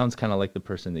 sounds kind of like the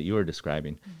person that you were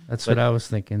describing. That's what I was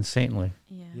thinking. Saintly.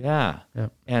 Yeah.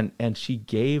 Yep. And she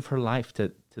gave her life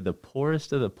to the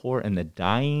poorest of the poor and the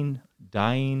dying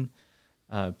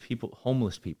people,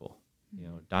 homeless people,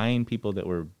 dying people that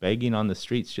were begging on the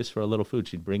streets just for a little food.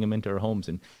 She'd bring them into her homes,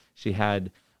 and she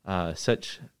had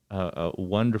such a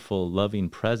wonderful, loving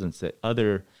presence that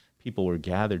other people were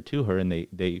gathered to her, and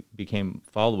they became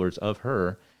followers of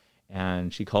her.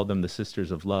 And she called them the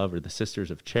Sisters of Love, or the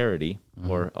Sisters of Charity,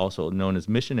 or also known as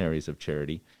Missionaries of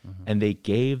Charity. And they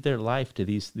gave their life to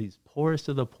these poorest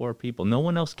of the poor people. No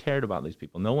one else cared about these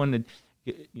people. No one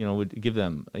would give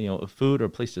them food or a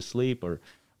place to sleep or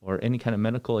or any kind of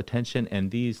medical attention.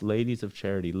 And these ladies of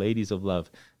charity, ladies of love,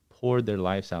 poured their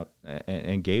lives out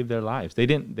and gave their lives. They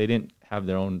didn't have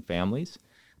their own families.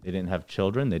 They didn't have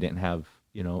children. They didn't have,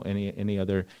 any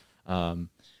other,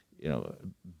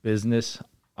 business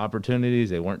opportunities.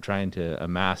 They weren't trying to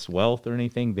amass wealth or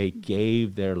anything. They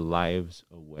gave their lives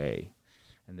away.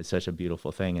 And it's such a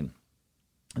beautiful thing. And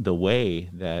the way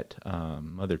that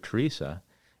Mother Teresa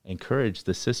encouraged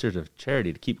the Sisters of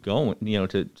Charity to keep going,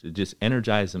 to just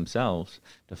energize themselves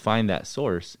to find that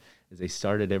source, is they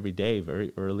started every day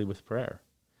very early with prayer.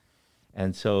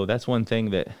 And so that's one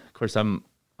thing that, of course, I'm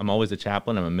always a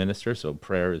chaplain, I'm a minister, so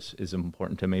prayer is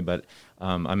important to me, but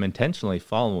I'm intentionally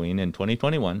following in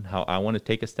 2021 how I want to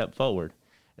take a step forward,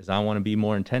 is I want to be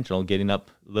more intentional, getting up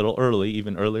a little early,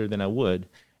 even earlier than I would,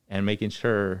 and making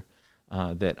sure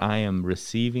that I am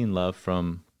receiving love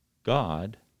from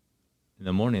God in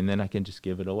the morning, and then I can just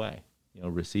give it away.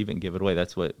 Receive it and give it away.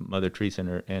 That's what Mother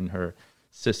Teresa and her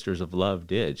Sisters of Love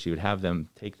did. She would have them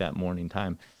take that morning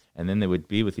time, and then they would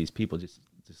be with these people just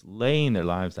laying their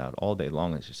lives out all day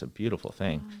long. It's just a beautiful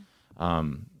thing.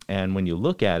 And when you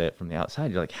look at it from the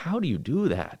outside, you're like, how do you do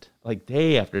that? Like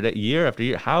day after day, year after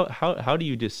year, how do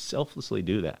you just selflessly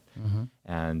do that? Mm-hmm.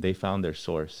 And they found their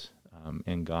source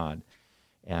in God.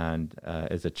 And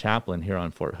as a chaplain here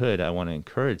on Fort Hood, I want to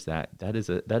encourage that. That is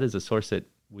a source that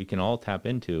we can all tap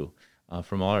into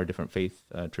from all our different faith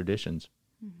traditions.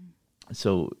 Mm-hmm.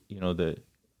 So, the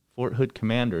Fort Hood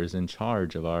commander is in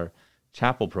charge of our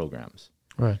chapel programs.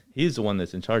 Right. He's the one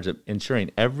that's in charge of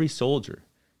ensuring every soldier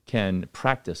can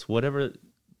practice whatever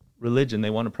religion they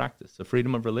want to practice, the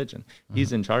freedom of religion. Mm-hmm.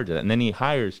 He's in charge of that. And then he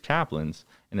hires chaplains,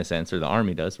 in a sense, or the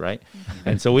Army does, right? Mm-hmm.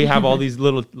 And so we have all these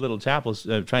little chapels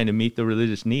trying to meet the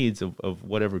religious needs of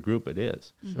whatever group it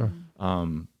is. Sure.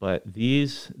 But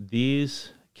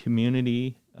these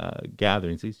community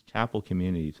gatherings, these chapel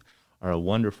communities, are a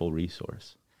wonderful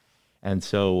resource. And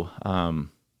so,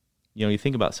 you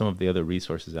think about some of the other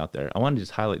resources out there. I want to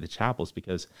just highlight the chapels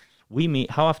because we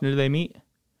meet. How often do they meet?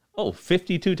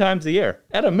 52 times a year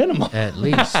at a minimum. At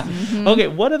least. Mm-hmm. Okay,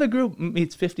 what other group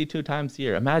meets 52 times a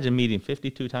year? Imagine meeting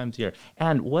 52 times a year.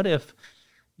 And what if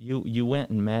you went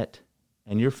and met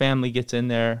and your family gets in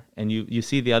there and you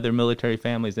see the other military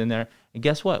families in there, and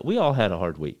guess what? We all had a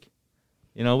hard week.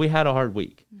 We had a hard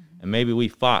week. Mm-hmm. And maybe we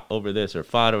fought over this or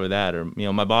fought over that, or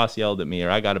my boss yelled at me,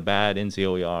 or I got a bad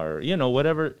NCOER, or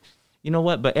whatever. You know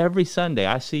what? But every Sunday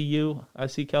I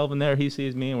see Kelvin there, he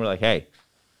sees me, and we're like, hey,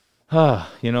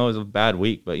 it was a bad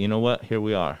week, but you know what? Here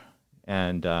we are.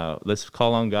 And let's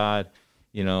call on God,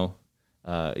 hit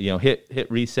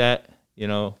reset,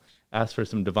 ask for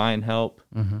some divine help,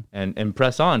 mm-hmm. and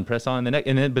press on but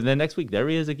the next week there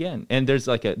he is again. And there's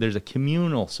a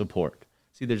communal support.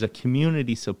 See, there's a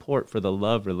community support for the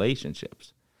love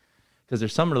relationships, because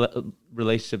there's some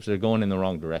relationships that are going in the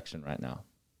wrong direction right now.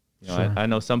 Sure. I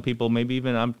know some people, maybe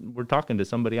even we're talking to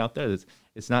somebody out there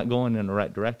it's not going in the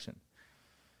right direction.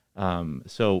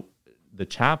 So the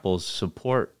chapels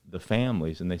support the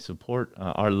families, and they support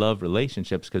our love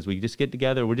relationships, because we just get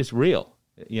together. We're just real.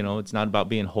 It's not about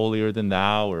being holier than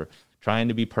thou or trying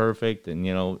to be perfect. And,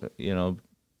 in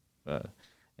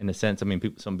a sense,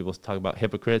 some people talk about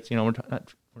hypocrites.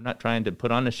 We're not trying to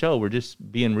put on a show. We're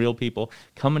just being real people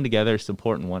coming together,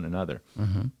 supporting one another.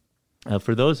 Mm-hmm.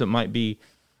 For those that might be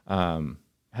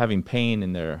having pain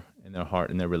in their heart,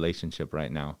 in their relationship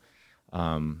right now,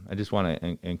 I just want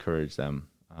to encourage them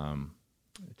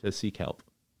to seek help.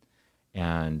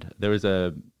 And there was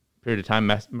a period of time,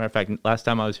 matter of fact, last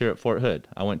time I was here at Fort Hood,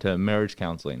 I went to marriage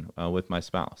counseling with my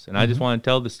spouse. And I just want to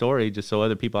tell the story just so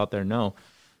other people out there know.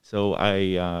 So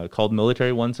I called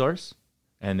Military One Source,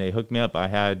 and they hooked me up. I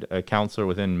had a counselor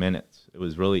within minutes. It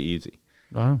was really easy.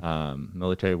 Wow.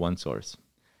 Military One Source.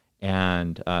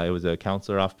 And it was a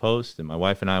counselor off post, and my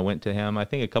wife and I went to him, I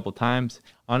think, a couple times.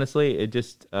 Honestly, it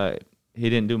just, he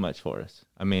didn't do much for us.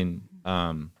 I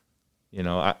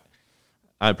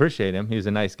appreciate him. He was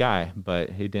a nice guy, but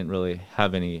he didn't really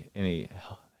have any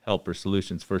help or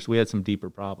solutions for us. We had some deeper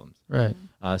problems. Right.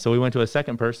 So we went to a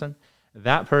second person.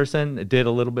 That person did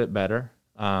a little bit better,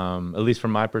 at least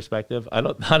from my perspective. I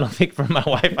don't think from my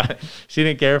wife. She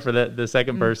didn't care for the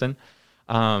second person.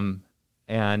 And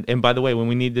by the way, when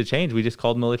we needed to change, we just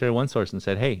called Military One Source and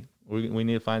said, hey, we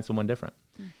need to find someone different.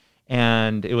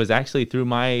 And it was actually through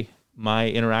my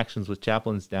interactions with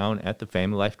chaplains down at the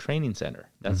Family Life Training Center.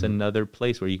 That's another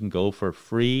place where you can go for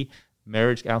free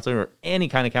marriage counseling or any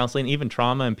kind of counseling, even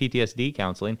trauma and PTSD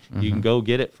counseling. You can go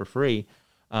get it for free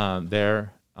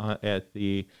there at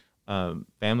the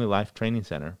Family Life Training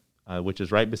Center. which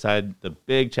is right beside the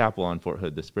big chapel on Fort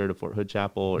Hood, the Spirit of Fort Hood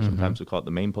Chapel, or sometimes we call it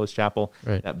the Main Post Chapel.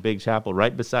 Right. That big chapel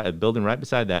right beside, a building right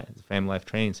beside that is a Family Life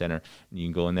Training Center. And you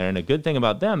can go in there. And a good thing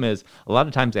about them is a lot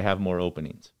of times they have more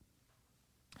openings.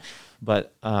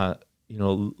 But,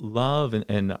 love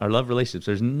and our love relationships,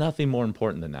 there's nothing more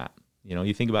important than that.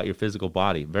 You think about your physical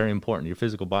body, very important. Your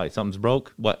physical body, something's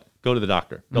broke, what? Go to the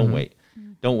doctor. Don't wait.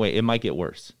 Don't wait. It might get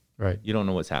worse. Right. You don't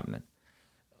know what's happening.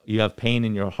 You have pain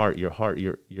in your heart, your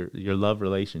love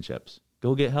relationships.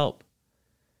 Go get help.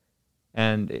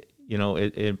 And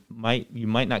you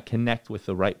might not connect with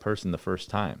the right person the first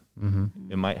time.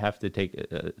 It might have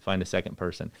to find a second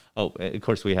person. Oh, of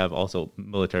course, we have also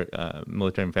military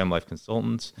and family life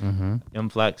consultants.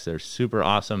 MFlex, they're super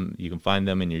awesome. You can find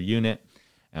them in your unit,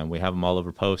 and we have them all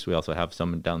over post. We also have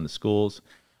some down in the schools,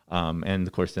 and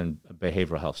of course, then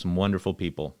behavioral health. Some wonderful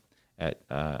people at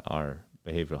our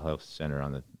behavioral health center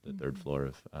on the third floor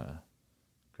of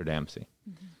Cerdamsie.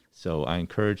 So I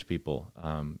encourage people,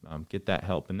 get that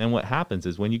help. And then what happens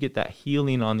is when you get that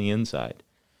healing on the inside,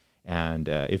 and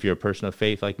if you're a person of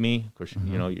faith like me, of course,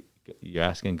 you're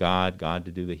asking God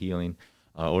to do the healing,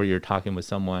 or you're talking with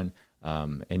someone,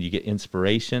 and you get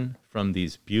inspiration from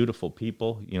these beautiful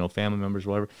people, family members,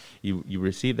 whatever, you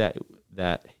receive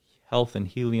that health and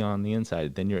healing on the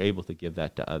inside, then you're able to give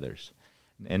that to others.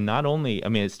 And not only,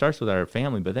 it starts with our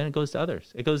family, but then it goes to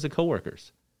others. It goes to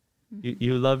coworkers.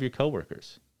 You love your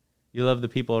coworkers. You love the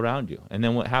people around you. And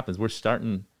then what happens? We're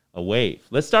starting a wave.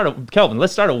 Kelvin,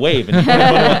 let's start a wave.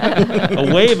 A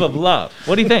wave of love.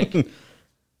 What do you think?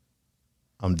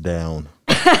 I'm down.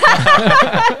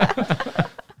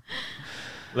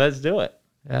 Let's do it.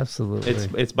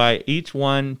 Absolutely. It's by each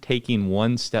one taking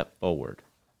one step forward.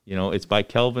 It's by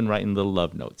Kelvin writing little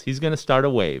love notes. He's going to start a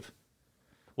wave.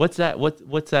 What's that?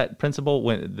 What's that principle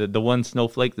when the one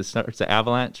snowflake that starts the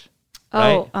avalanche? Oh,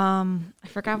 right? I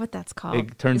forgot what that's called.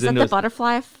 It turns Is into that the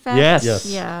butterfly effect? Yes.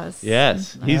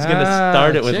 Yes. He's going to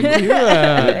start it with.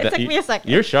 It took me a second.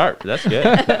 You're sharp. That's good.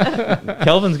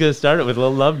 Kelvin's going to start it with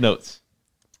little love notes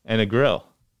and a grill.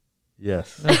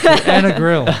 Yes. And a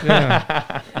grill.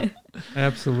 Yeah.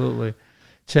 Absolutely.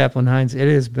 Chaplain Hines,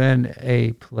 it has been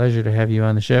a pleasure to have you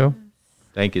on the show.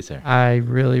 Thank you, sir. I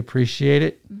really appreciate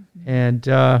it. And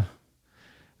I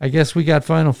guess we got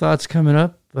final thoughts coming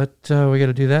up, but we got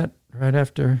to do that right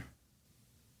after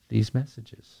these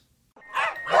messages.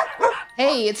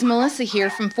 Hey, it's Melissa here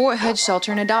from Fort Hood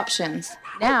Shelter and Adoptions.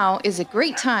 Now is a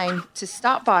great time to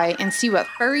stop by and see what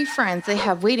furry friends they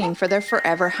have waiting for their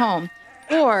forever home.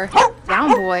 Or,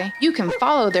 down boy, you can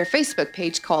follow their Facebook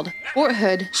page called Fort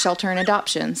Hood Shelter and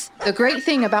Adoptions. The great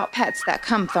thing about pets that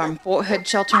come from Fort Hood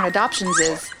Shelter and Adoptions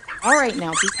is, all right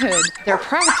now, be good, they're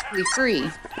practically free.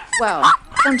 Well,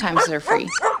 sometimes they're free.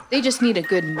 They just need a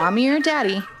good mommy or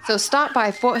daddy. So stop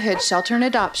by Fort Hood Shelter and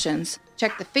Adoptions.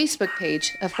 Check the Facebook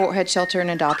page of Fort Hood Shelter and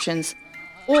Adoptions.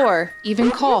 Or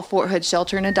even call Fort Hood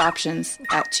Shelter and Adoptions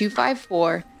at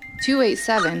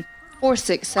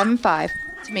 254-287-4675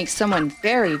 to make someone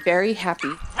very, very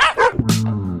happy.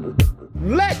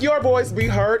 Let your voice be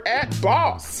heard at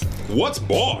BOSS. What's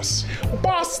BOSS?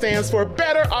 BOSS stands for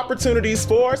Better Opportunities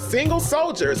for Single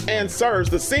Soldiers and serves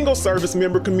the single service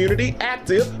member community,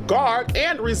 active, guard,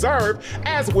 and reserve,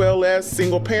 as well as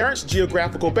single parents,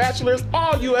 geographical bachelors,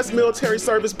 all U.S. military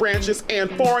service branches,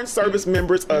 and foreign service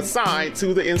members assigned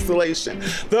to the installation.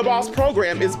 The BOSS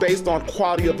program is based on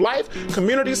quality of life,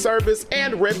 community service,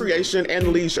 and recreation and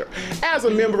leisure. As a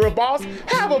member of BOSS,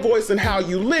 have a voice in how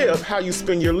you live, how you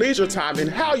spend your leisure time, and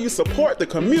how you support the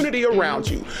community around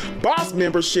you. BOSS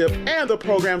membership and the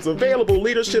program's available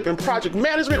leadership and project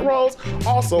management roles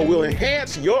also will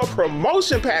enhance your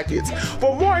promotion package.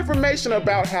 For more information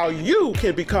about how you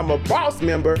can become a BOSS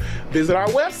member, visit our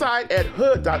website at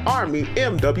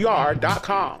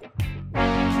hood.armymwr.com.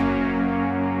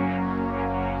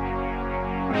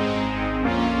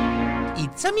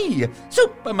 It's a me,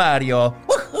 Super Mario.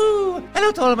 Woohoo!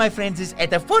 Hello to all my friends at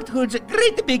the Fort Hood's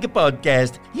Great Big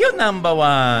Podcast, your number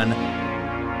one.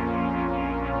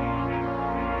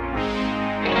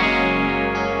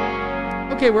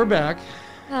 Okay, we're back.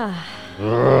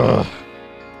 Wow.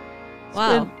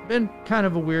 Been kind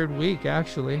of a weird week,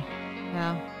 actually.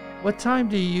 Yeah. What time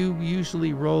do you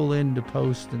usually roll into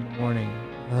post in the morning?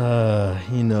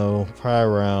 Probably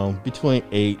around between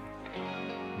 8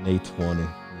 and 8:20.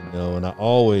 And I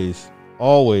always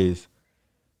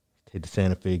take the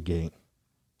Santa Fe gate.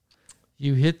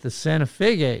 You hit the Santa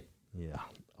Fe gate. Yeah,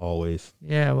 always.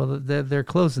 Yeah, well, they're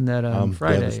closing that on I'm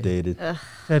Friday. devastated.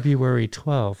 February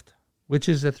 12th, which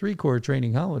is a 3-corps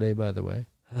training holiday, by the way.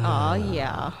 Oh,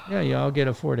 yeah. Yeah, you all get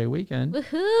a 4-day weekend.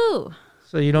 Woohoo!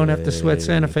 So you don't have to sweat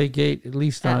Santa Fe Gate at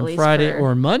least on Friday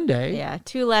or Monday. Yeah,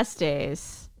 2 less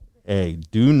days. Hey,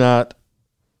 do not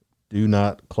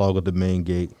clog up the main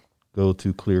gate. Go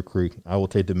to Clear Creek. I will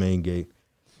take the main gate.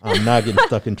 I'm not getting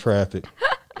stuck in traffic.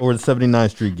 Or the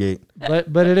 79th Street gate.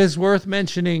 But it is worth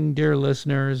mentioning, dear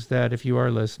listeners, that if you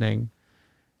are listening,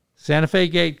 Santa Fe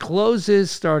Gate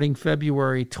closes starting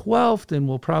February 12th and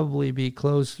will probably be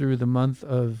closed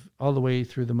all the way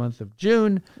through the month of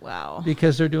June. Wow.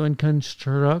 Because they're doing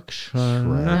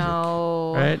construction.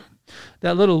 No. Right?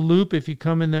 That little loop, if you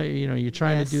come in there, you're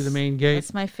trying to do the main gate.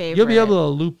 That's my favorite. You'll be able to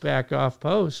loop back off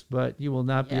post, but you will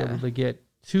not be able to get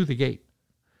to the gate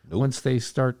once they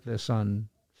start this on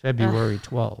February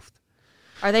 12th.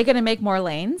 Are they going to make more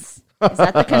lanes? Is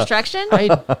that the construction?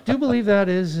 I do believe that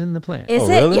is in the plan. Is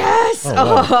it? Really? Yes.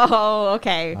 Wow.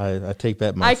 Okay. I take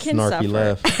back my snarky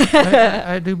laugh.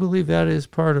 I do believe that is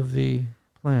part of the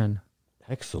plan.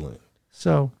 Excellent.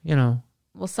 So,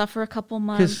 We'll suffer a couple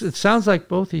months. because it sounds like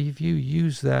both of you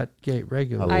use that gate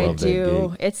regularly. I I love that do.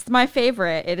 gate. It's my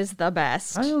favorite. It is the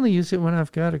best. I only use it when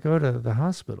I've got to go to the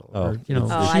hospital or,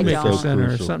 I Shoemaker don't. Center or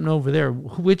Crucial. something over there,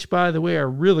 which, by the way, are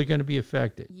really going to be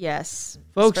affected. Yes.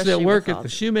 Folks that Especially work with at the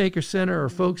Shoemaker Center or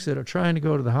folks that are trying to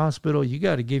go to the hospital, you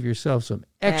got to give yourself some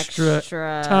extra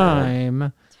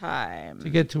time to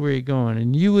get to where you're going.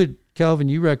 And you would, Kelvin,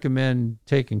 you recommend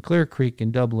taking Clear Creek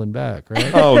and doubling back, right?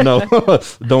 Oh, no.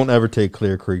 Don't ever take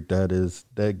Clear Creek.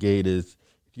 That gate is,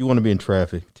 if you want to be in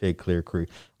traffic, take Clear Creek.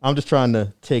 I'm just trying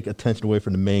to take attention away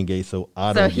from the main gate so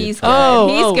I don't he's get good.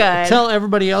 He's good. Tell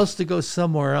everybody else to go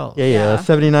somewhere else. Yeah.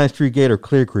 79th Street gate or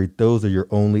Clear Creek, those are your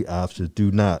only options. Do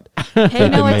not Pay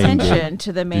take no the main attention gate.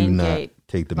 to the Do main not gate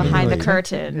take the behind main the gate.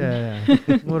 curtain.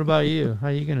 Yeah. What about you? How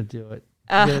are you going to do it?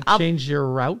 You gonna change your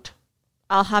route?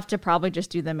 I'll have to probably just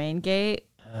do the main gate,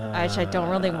 which I don't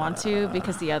really want to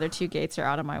because the other 2 gates are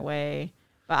out of my way.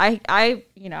 But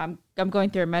I'm going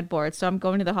through a med board, so I'm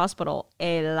going to the hospital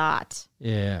a lot.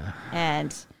 Yeah.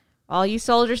 And all you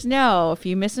soldiers know, if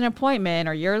you miss an appointment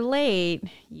or you're late,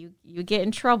 you get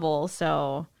in trouble.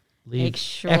 So Leave make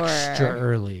sure extra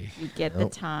early. you get the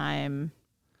time.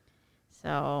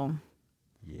 So,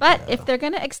 but if they're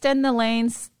going to extend the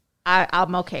lanes,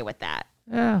 I'm okay with that.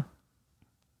 Yeah.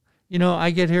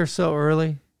 I get here so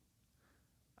early.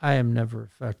 I am never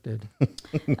affected.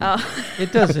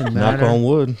 It doesn't Knock matter. on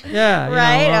wood. Yeah.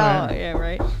 Right? Yeah,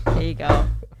 right. There you go.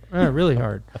 Really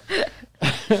hard.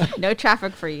 No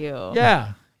traffic for you.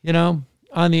 Yeah.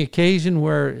 On the occasion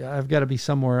where I've got to be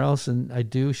somewhere else and I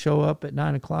do show up at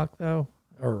 9 o'clock though,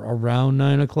 or around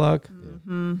 9 o'clock.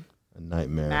 Mm-hmm. A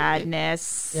nightmare.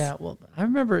 Madness. Yeah. Well, I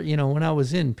remember, when I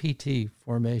was in PT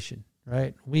formation,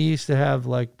 right? We used to have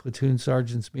like platoon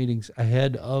sergeants meetings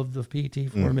ahead of the PT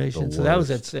formation. the So that was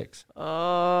worst. at 6.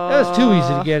 Oh. That was too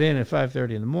easy to get in at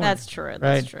 5:30 in the morning. That's true.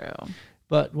 That's right? true.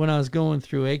 But when I was going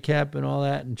through ACAP and all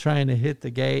that and trying to hit the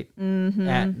gate at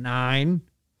 9,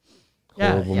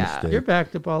 Horrible yeah. mistake. you're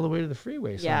backed up all the way to the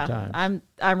freeway Yeah, sometimes.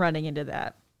 I'm running into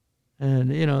that.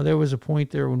 And, there was a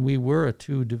point there when we were a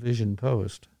 2-division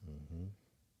post.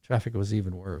 Traffic was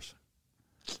even worse.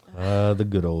 The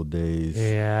good old days.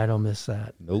 Yeah, I don't miss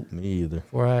that. Nope, me either.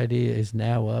 4ID is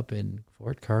now up in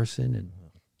Fort Carson and,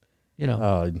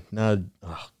 Oh,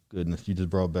 goodness, you just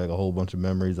brought back a whole bunch of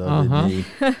memories I didn't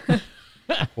need.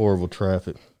 Horrible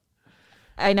traffic.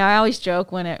 I know. I always joke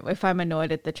if I'm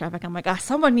annoyed at the traffic, I'm like,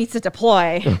 someone needs to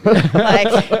deploy.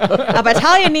 Like a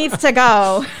battalion needs to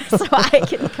go so I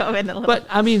can go in a little. But,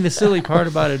 I mean, the silly part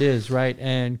about it is, right,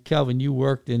 and Kelvin, you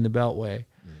worked in the Beltway.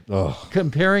 Oh,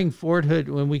 Comparing Fort Hood,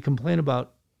 when we complain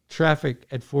about traffic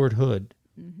at Fort Hood,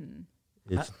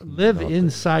 it's live nothing.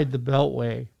 inside the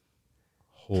Beltway.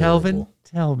 Horrible. Kelvin,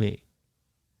 tell me.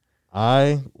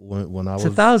 When I It's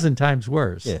was 1,000 times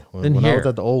worse than when here. I was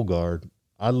at the Old Guard,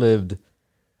 I lived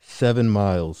 7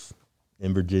 miles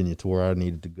in Virginia to where I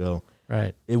needed to go.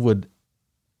 Right. It would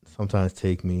sometimes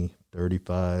take me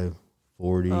 35,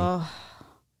 40,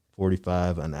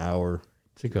 45 an hour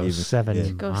to go even- 7 yeah.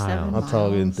 miles. Go 7 I'm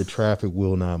talking miles. the traffic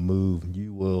will not move.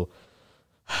 You will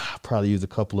probably use a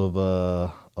couple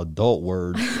of adult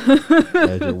words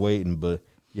as you're waiting, but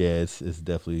yeah, it's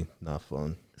definitely not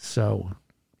fun. So,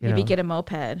 Maybe get a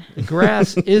moped. the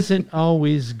grass isn't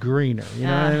always greener. You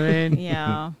know what I mean?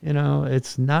 Yeah.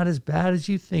 It's not as bad as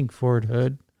you think, Fort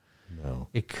Hood. No,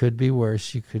 It could be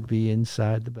worse. You could be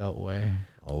inside the Beltway.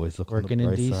 always look Working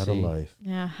on in the bright side of DC. life.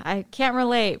 Yeah. I can't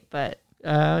relate, but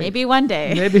Uh, maybe one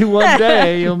day. Maybe one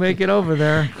day you'll make it over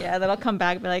there. Yeah, that'll come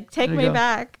back and be like, take There me you go.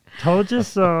 back. Told you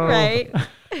so. Right?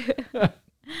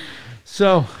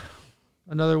 So,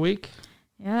 another week.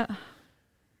 Yeah.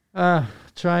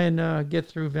 Try and get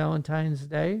through Valentine's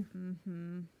Day.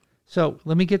 So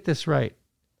let me get this right.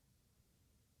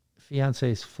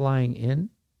 fiance's flying in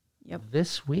Yep.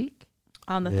 this week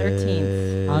On the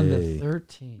 13th. on the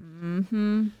 13th.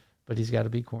 Mm-hmm. But he's got to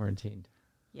be quarantined.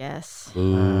 Yes. I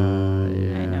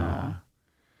I know.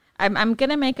 I'm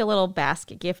gonna make a little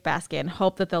gift basket, and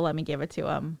hope that they'll let me give it to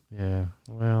him. Yeah.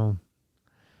 Well,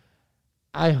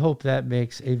 I hope that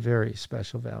makes a very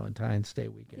special Valentine's Day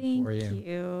weekend Thank for you.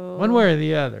 you. One way or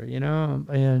the other,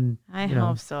 and I you know,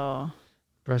 hope so.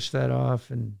 brush that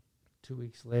off, and 2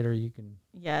 weeks later you can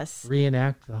Yes.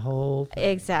 reenact the whole thing.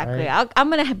 Exactly. Right? I'm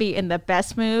gonna be in the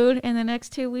best mood in the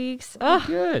next 2 weeks. Oh,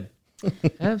 Good.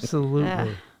 Absolutely.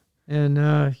 Yeah. And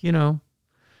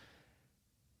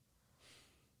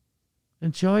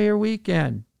enjoy your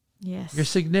weekend. yes. Your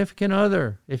significant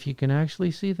other, if you can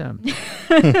actually see them.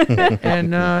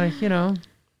 And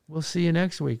we'll see you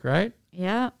next week, right?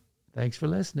 Yeah. Thanks for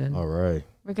listening. All right.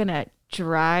 We're gonna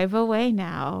drive away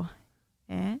now.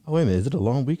 Eh? Oh, wait a minute. Is it a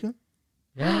long weekend?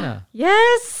 Yeah.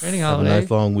 Yes. Training Have a holiday.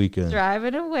 nice long weekend.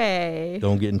 Driving away.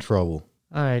 Don't get in trouble.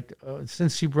 All right.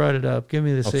 Since you brought it up, give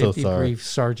me the I'm so safety sorry. brief,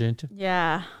 Sergeant.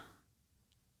 Yeah.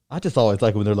 I just always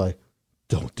like when they're like,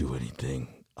 don't do anything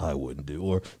I wouldn't do,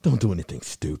 or don't do anything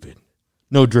stupid.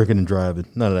 No drinking and driving.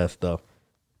 None of that stuff.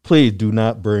 Please do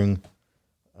not bring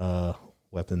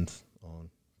weapons on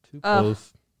too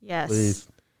close. Yes. Please.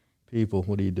 People,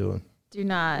 what are you doing? Do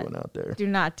not. Going out there. Do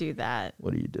not do that.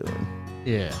 What are you doing?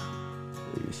 Yeah.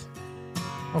 Please.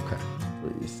 Okay.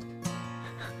 Please.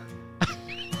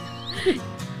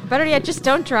 Better yet, just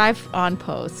don't drive on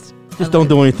post. Just don't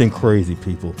do anything crazy,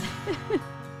 people.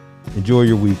 Enjoy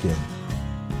your weekend.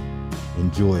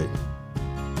 Enjoy it.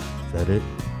 Is that it?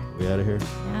 We out of here?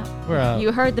 Yeah. We're out.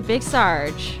 You heard the big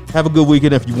Sarge. Have a good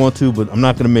weekend if you want to, but I'm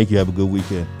not going to make you have a good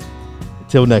weekend.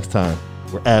 Until next time,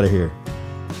 we're out of here.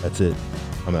 That's it.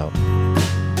 I'm out.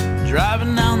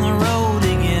 Driving down the road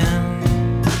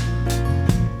again.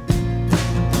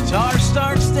 Guitar starts